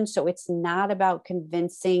application. So it's not about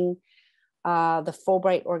convincing the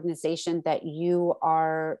Fulbright organization that you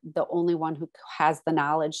are the only one who has the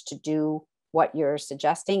knowledge to do what you're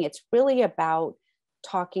suggesting. It's really about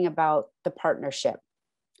talking about the partnership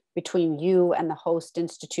between you and the host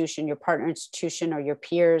institution, your partner institution, or your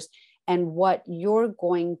peers, and what you're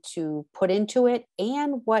going to put into it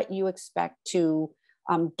and what you expect to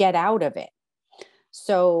get out of it.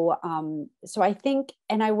 So I think,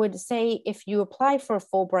 and I would say, if you apply for a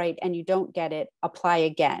Fulbright and you don't get it, apply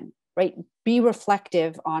again, right? Be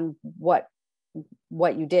reflective on what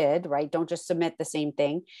you did, right? Don't just submit the same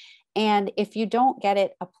thing. And if you don't get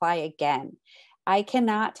it, apply again. I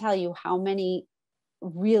cannot tell you how many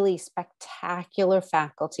really spectacular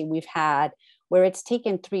faculty we've had where it's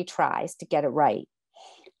taken 3 tries to get it right.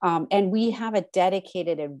 And we have a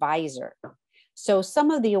dedicated advisor. So some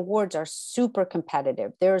of the awards are super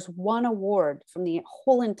competitive. There's one award from the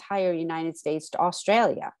whole entire United States to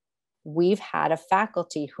Australia. We've had a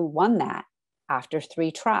faculty who won that after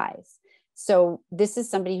 3 tries. So this is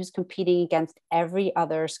somebody who's competing against every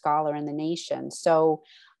other scholar in the nation. So,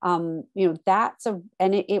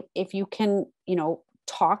 if you can,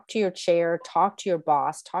 talk to your chair, talk to your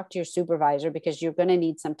boss, talk to your supervisor, because you're going to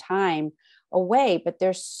need some time away, but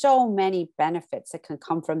there's so many benefits that can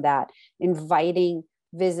come from that.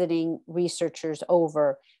 Visiting researchers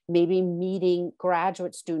over, maybe meeting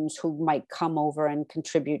graduate students who might come over and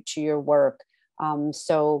contribute to your work.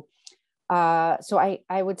 So I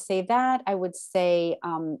would say that. I would say,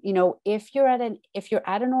 if you're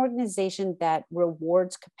at an organization that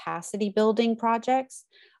rewards capacity building projects,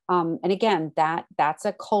 and again, that's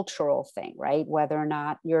a cultural thing, right? Whether or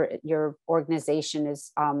not your organization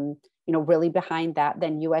is, really behind that,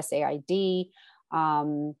 then USAID,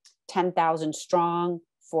 10,000 strong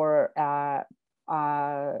for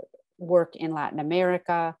work in Latin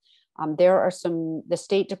America. There are the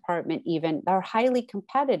State Department even, are highly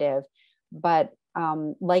competitive, but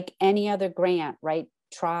like any other grant, right?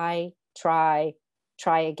 Try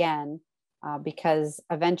again, because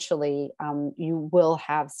eventually you will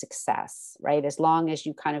have success, right? As long as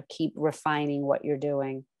you kind of keep refining what you're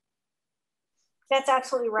doing. That's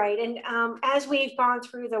absolutely right. And as we've gone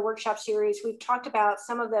through the workshop series, we've talked about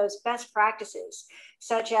some of those best practices,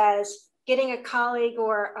 such as getting a colleague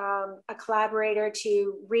or a collaborator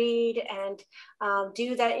to read and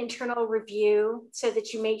do that internal review so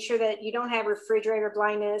that you make sure that you don't have refrigerator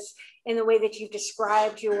blindness in the way that you've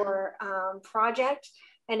described your project.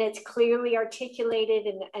 And it's clearly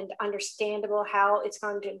articulated and understandable how it's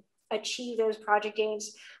going to achieve those project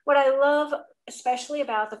aims. What I love especially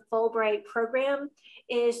about the Fulbright program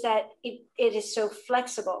is that it is so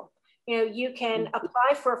flexible. You can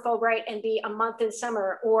apply for a Fulbright and be a month in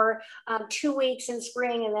summer, or 2 weeks in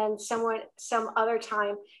spring, and then some other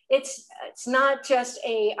time. It's not just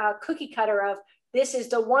a cookie cutter of this is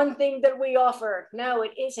the one thing that we offer. No,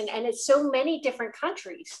 it isn't. And it's so many different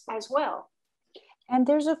countries as well. And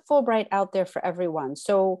there's a Fulbright out there for everyone.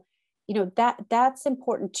 So that's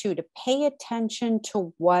important too, to pay attention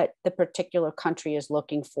to what the particular country is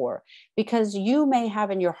looking for, because you may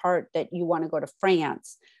have in your heart that you want to go to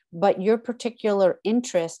France, but your particular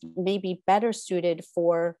interest may be better suited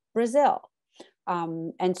for Brazil.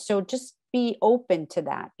 And so just be open to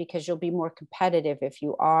that, because you'll be more competitive if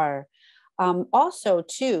you are. Also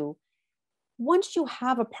too, once you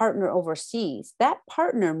have a partner overseas, that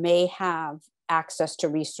partner may have access to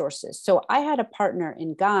resources. So I had a partner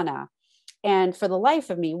in Ghana, and for the life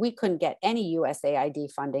of me, we couldn't get any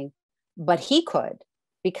USAID funding, but he could,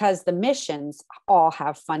 because the missions all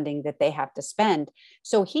have funding that they have to spend.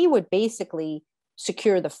 So he would basically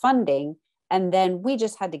secure the funding, and then we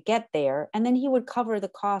just had to get there, and then he would cover the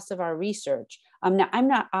cost of our research. Now, I'm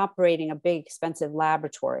not operating a big, expensive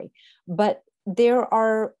laboratory, but there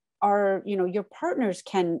are your partners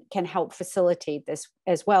can help facilitate this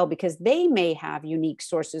as well, because they may have unique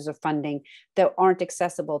sources of funding that aren't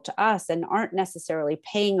accessible to us and aren't necessarily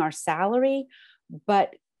paying our salary,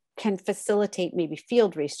 but can facilitate maybe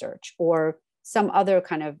field research or some other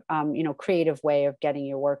kind of creative way of getting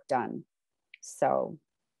your work done. So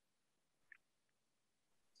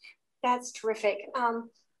that's terrific.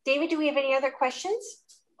 David, do we have any other questions?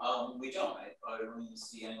 We don't. I don't even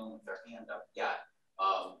see anyone with their hand up yet.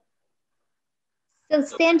 So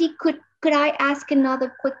Sandy, could I ask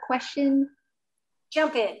another quick question?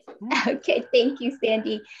 Jump in. Okay, thank you,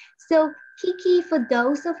 Sandy. So Kiki, for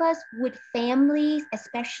those of us with families,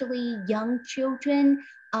 especially young children,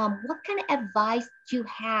 what kind of advice do you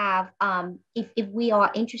have if we are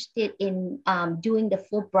interested in doing the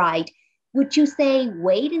Fulbright? Would you say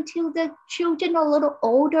wait until the children are a little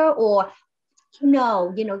older, or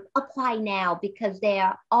no, apply now, because there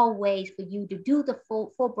are all ways for you to do the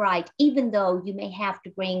Fulbright, even though you may have to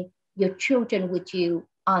bring your children with you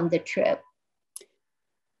on the trip?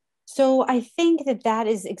 So I think that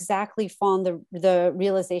is exactly from the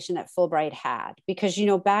realization that Fulbright had, because,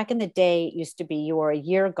 back in the day, it used to be you were a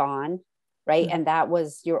year gone, right? Mm-hmm. And that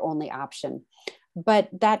was your only option. But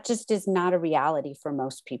that just is not a reality for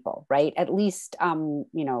most people, right? At least,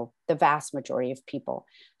 the vast majority of people.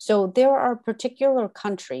 So there are particular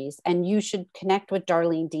countries, and you should connect with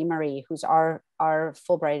Darlene DeMarie, who's our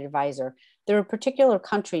Fulbright advisor. There are particular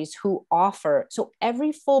countries who offer, so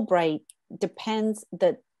every Fulbright depends,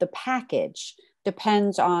 the package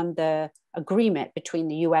depends on the agreement between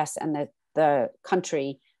the US and the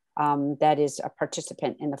country that is a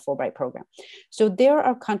participant in the Fulbright program. So there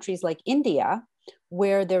are countries like India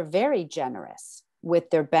where they're very generous with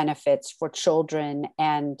their benefits for children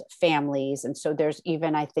and families. And so there's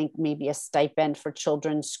even, I think, maybe a stipend for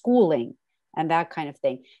children's schooling and that kind of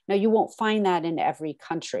thing. Now, you won't find that in every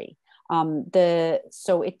country.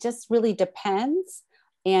 So it just really depends.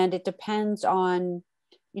 And it depends on,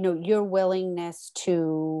 your willingness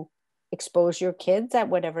to expose your kids at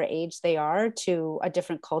whatever age they are to a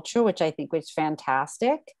different culture, which I think was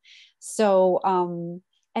fantastic. So,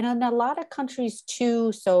 and in a lot of countries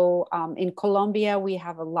too. So in Colombia, we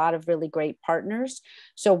have a lot of really great partners.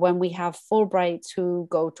 So when we have Fulbrights who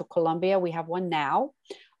go to Colombia, we have one now.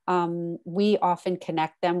 We often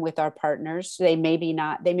connect them with our partners. They may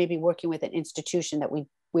be working with an institution that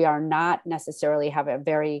we are not necessarily have a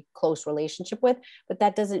very close relationship with, but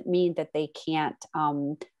that doesn't mean that they can't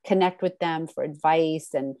connect with them for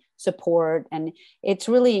advice and support. And it's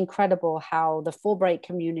really incredible how the Fulbright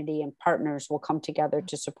community and partners will come together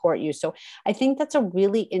to support you. So I think that's a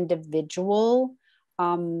really individual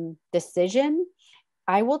decision.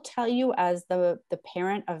 I will tell you, as the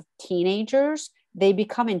parent of teenagers, they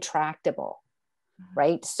become intractable,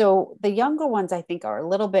 right? So the younger ones, I think, are a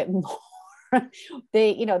little bit more,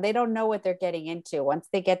 they don't know what they're getting into. Once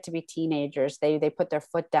they get to be teenagers, they put their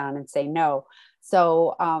foot down and say no.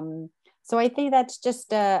 So, so I think that's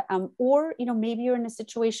just, or, maybe you're in a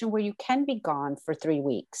situation where you can be gone for 3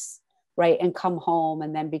 weeks, right? And come home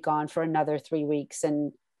and then be gone for another 3 weeks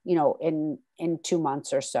and, in 2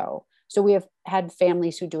 months or so. So we have had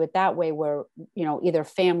families who do it that way, where, either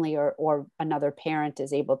family or another parent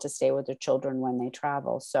is able to stay with their children when they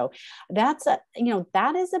travel. So that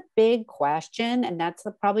is a big question, and that's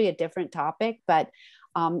probably a different topic. But,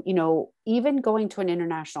 even going to an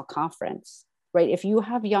international conference, right? If you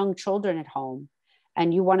have young children at home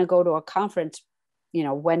and you want to go to a conference,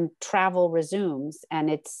 when travel resumes and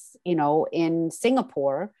it's, in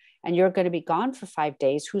Singapore, and you're going to be gone for 5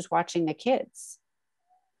 days, who's watching the kids?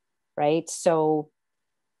 Right. So,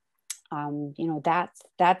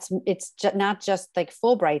 it's not just like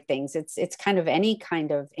Fulbright things. It's kind of any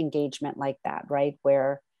kind of engagement like that, right?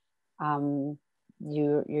 Where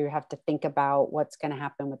you have to think about what's going to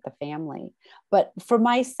happen with the family. But for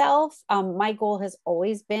myself, my goal has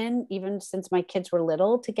always been, even since my kids were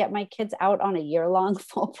little, to get my kids out on a year-long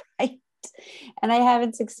Fulbright. And I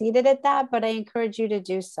haven't succeeded at that, but I encourage you to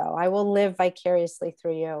do so. I will live vicariously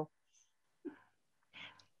through you.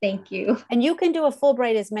 Thank you. And you can do a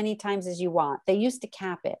Fulbright as many times as you want. They used to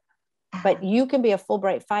cap it, but you can be a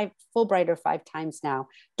Fulbrighter 5 times now.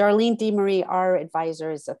 Darlene DeMarie, our advisor,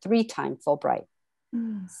 is a 3-time Fulbright.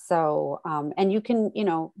 So, and you can,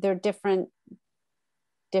 there are different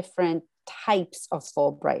types of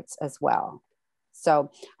Fulbrights as well. So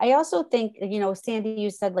I also think, Sandy, you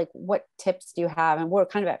said, like, what tips do you have? And we're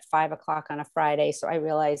kind of at 5 o'clock on a Friday. So I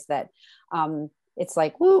realized that it's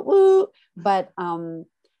like, woo, woo, but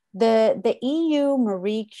the EU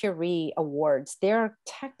Marie Curie Awards, they're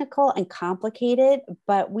technical and complicated,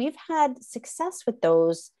 but we've had success with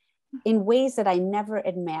those in ways that I never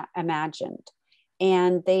imagined.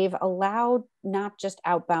 And they've allowed not just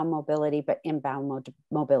outbound mobility, but inbound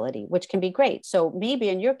mobility, which can be great. So maybe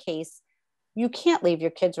in your case, you can't leave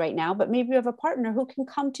your kids right now, but maybe you have a partner who can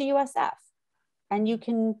come to USF and you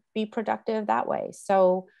can be productive that way.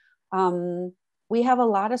 So, we have a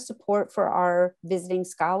lot of support for our visiting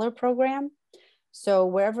scholar program. So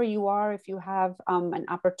wherever you are, if you have an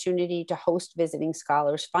opportunity to host visiting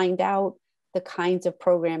scholars, find out the kinds of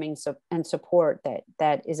programming and support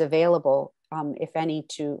that is available, if any,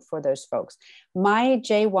 for those folks. My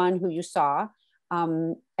J1, who you saw,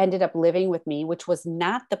 ended up living with me, which was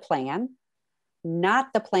not the plan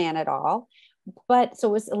at all. But so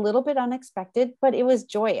it was a little bit unexpected, but it was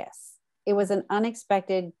joyous. It was an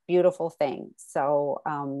unexpected, beautiful thing. So,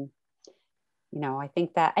 I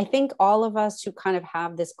think all of us who kind of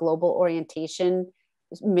have this global orientation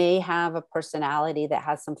may have a personality that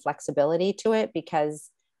has some flexibility to it,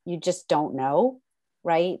 because you just don't know,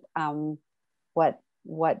 right? What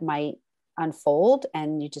might unfold,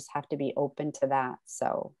 and you just have to be open to that.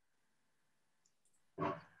 So.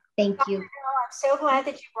 Thank you. I'm so glad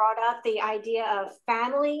that you brought up the idea of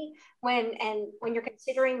family when you're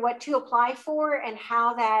considering what to apply for and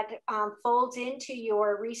how that folds into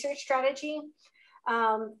your research strategy.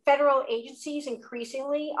 Federal agencies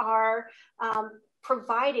increasingly are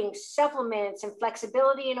providing supplements and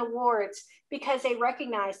flexibility in awards because they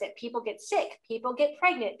recognize that people get sick, people get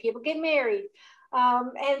pregnant, people get married,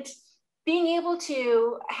 and being able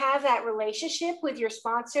to have that relationship with your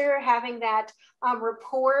sponsor, having that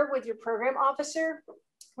rapport with your program officer,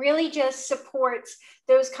 really just supports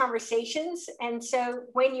those conversations. And so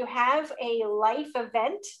when you have a life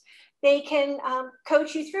event, they can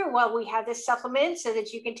coach you through, well, we have this supplement so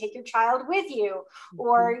that you can take your child with you,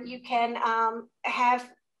 or you can have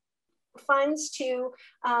funds to,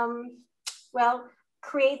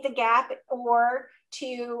 create the gap or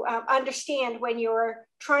to understand when you're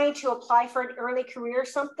trying to apply for an early career or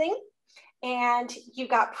something, and you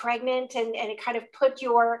got pregnant and it kind of put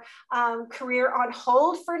your career on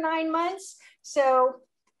hold for 9 months. So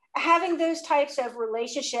having those types of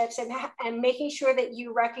relationships and making sure that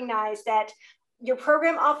you recognize that your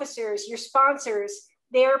program officers, your sponsors,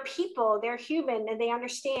 they're people, they're human, and they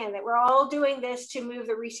understand that we're all doing this to move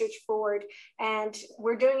the research forward, and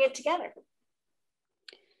we're doing it together.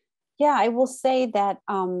 Yeah, I will say that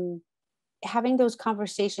having those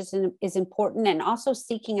conversations is important, and also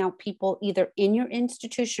seeking out people either in your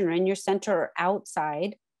institution or in your center or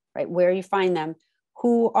outside, right, where you find them,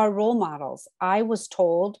 who are role models. I was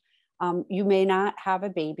told you may not have a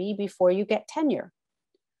baby before you get tenure.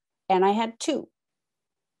 And I had 2,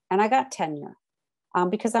 and I got tenure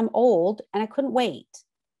because I'm old and I couldn't wait.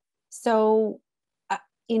 So,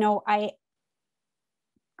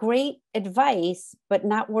 great advice, but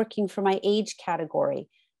not working for my age category.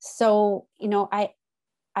 So,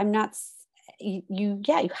 I'm not, you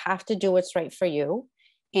have to do what's right for you.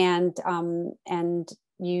 And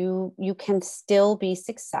you can still be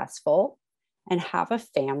successful and have a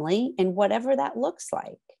family, and whatever that looks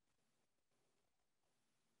like.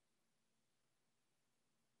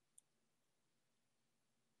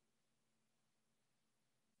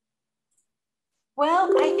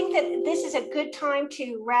 Well, I think that this is a good time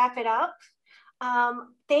to wrap it up.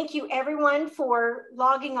 Thank you everyone for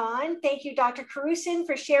logging on. Thank you, Dr. Caruson,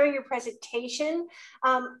 for sharing your presentation.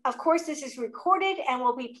 Of course, this is recorded and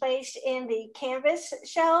will be placed in the Canvas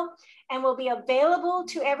shell and will be available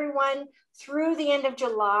to everyone through the end of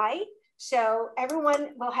July. So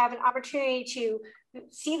everyone will have an opportunity to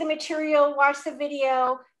see the material, watch the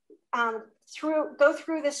video, go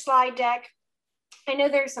through the slide deck. I know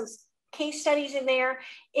there's some case studies in there.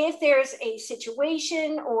 If there's a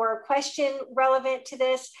situation or a question relevant to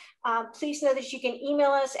this, please know that you can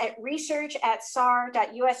email us at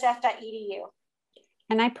research@sar.usf.edu.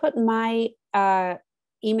 And I put my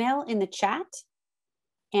email in the chat,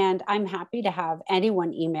 and I'm happy to have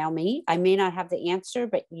anyone email me. I may not have the answer,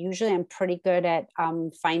 but usually I'm pretty good at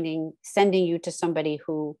sending you to somebody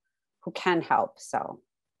who can help. So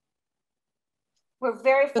we're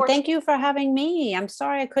very fortunate. So thank you for having me. I'm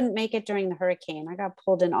sorry I couldn't make it during the hurricane. I got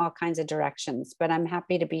pulled in all kinds of directions, but I'm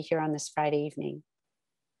happy to be here on this Friday evening.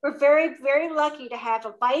 We're very, very lucky to have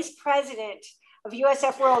a vice president of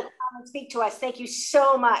USF World come and speak to us. Thank you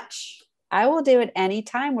so much. I will do it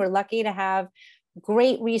anytime. We're lucky to have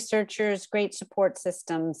great researchers, great support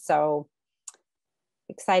systems. So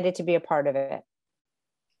excited to be a part of it.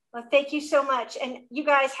 Well, thank you so much. And you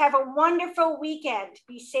guys have a wonderful weekend.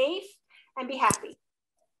 Be safe and be happy.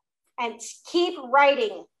 And keep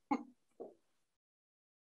writing.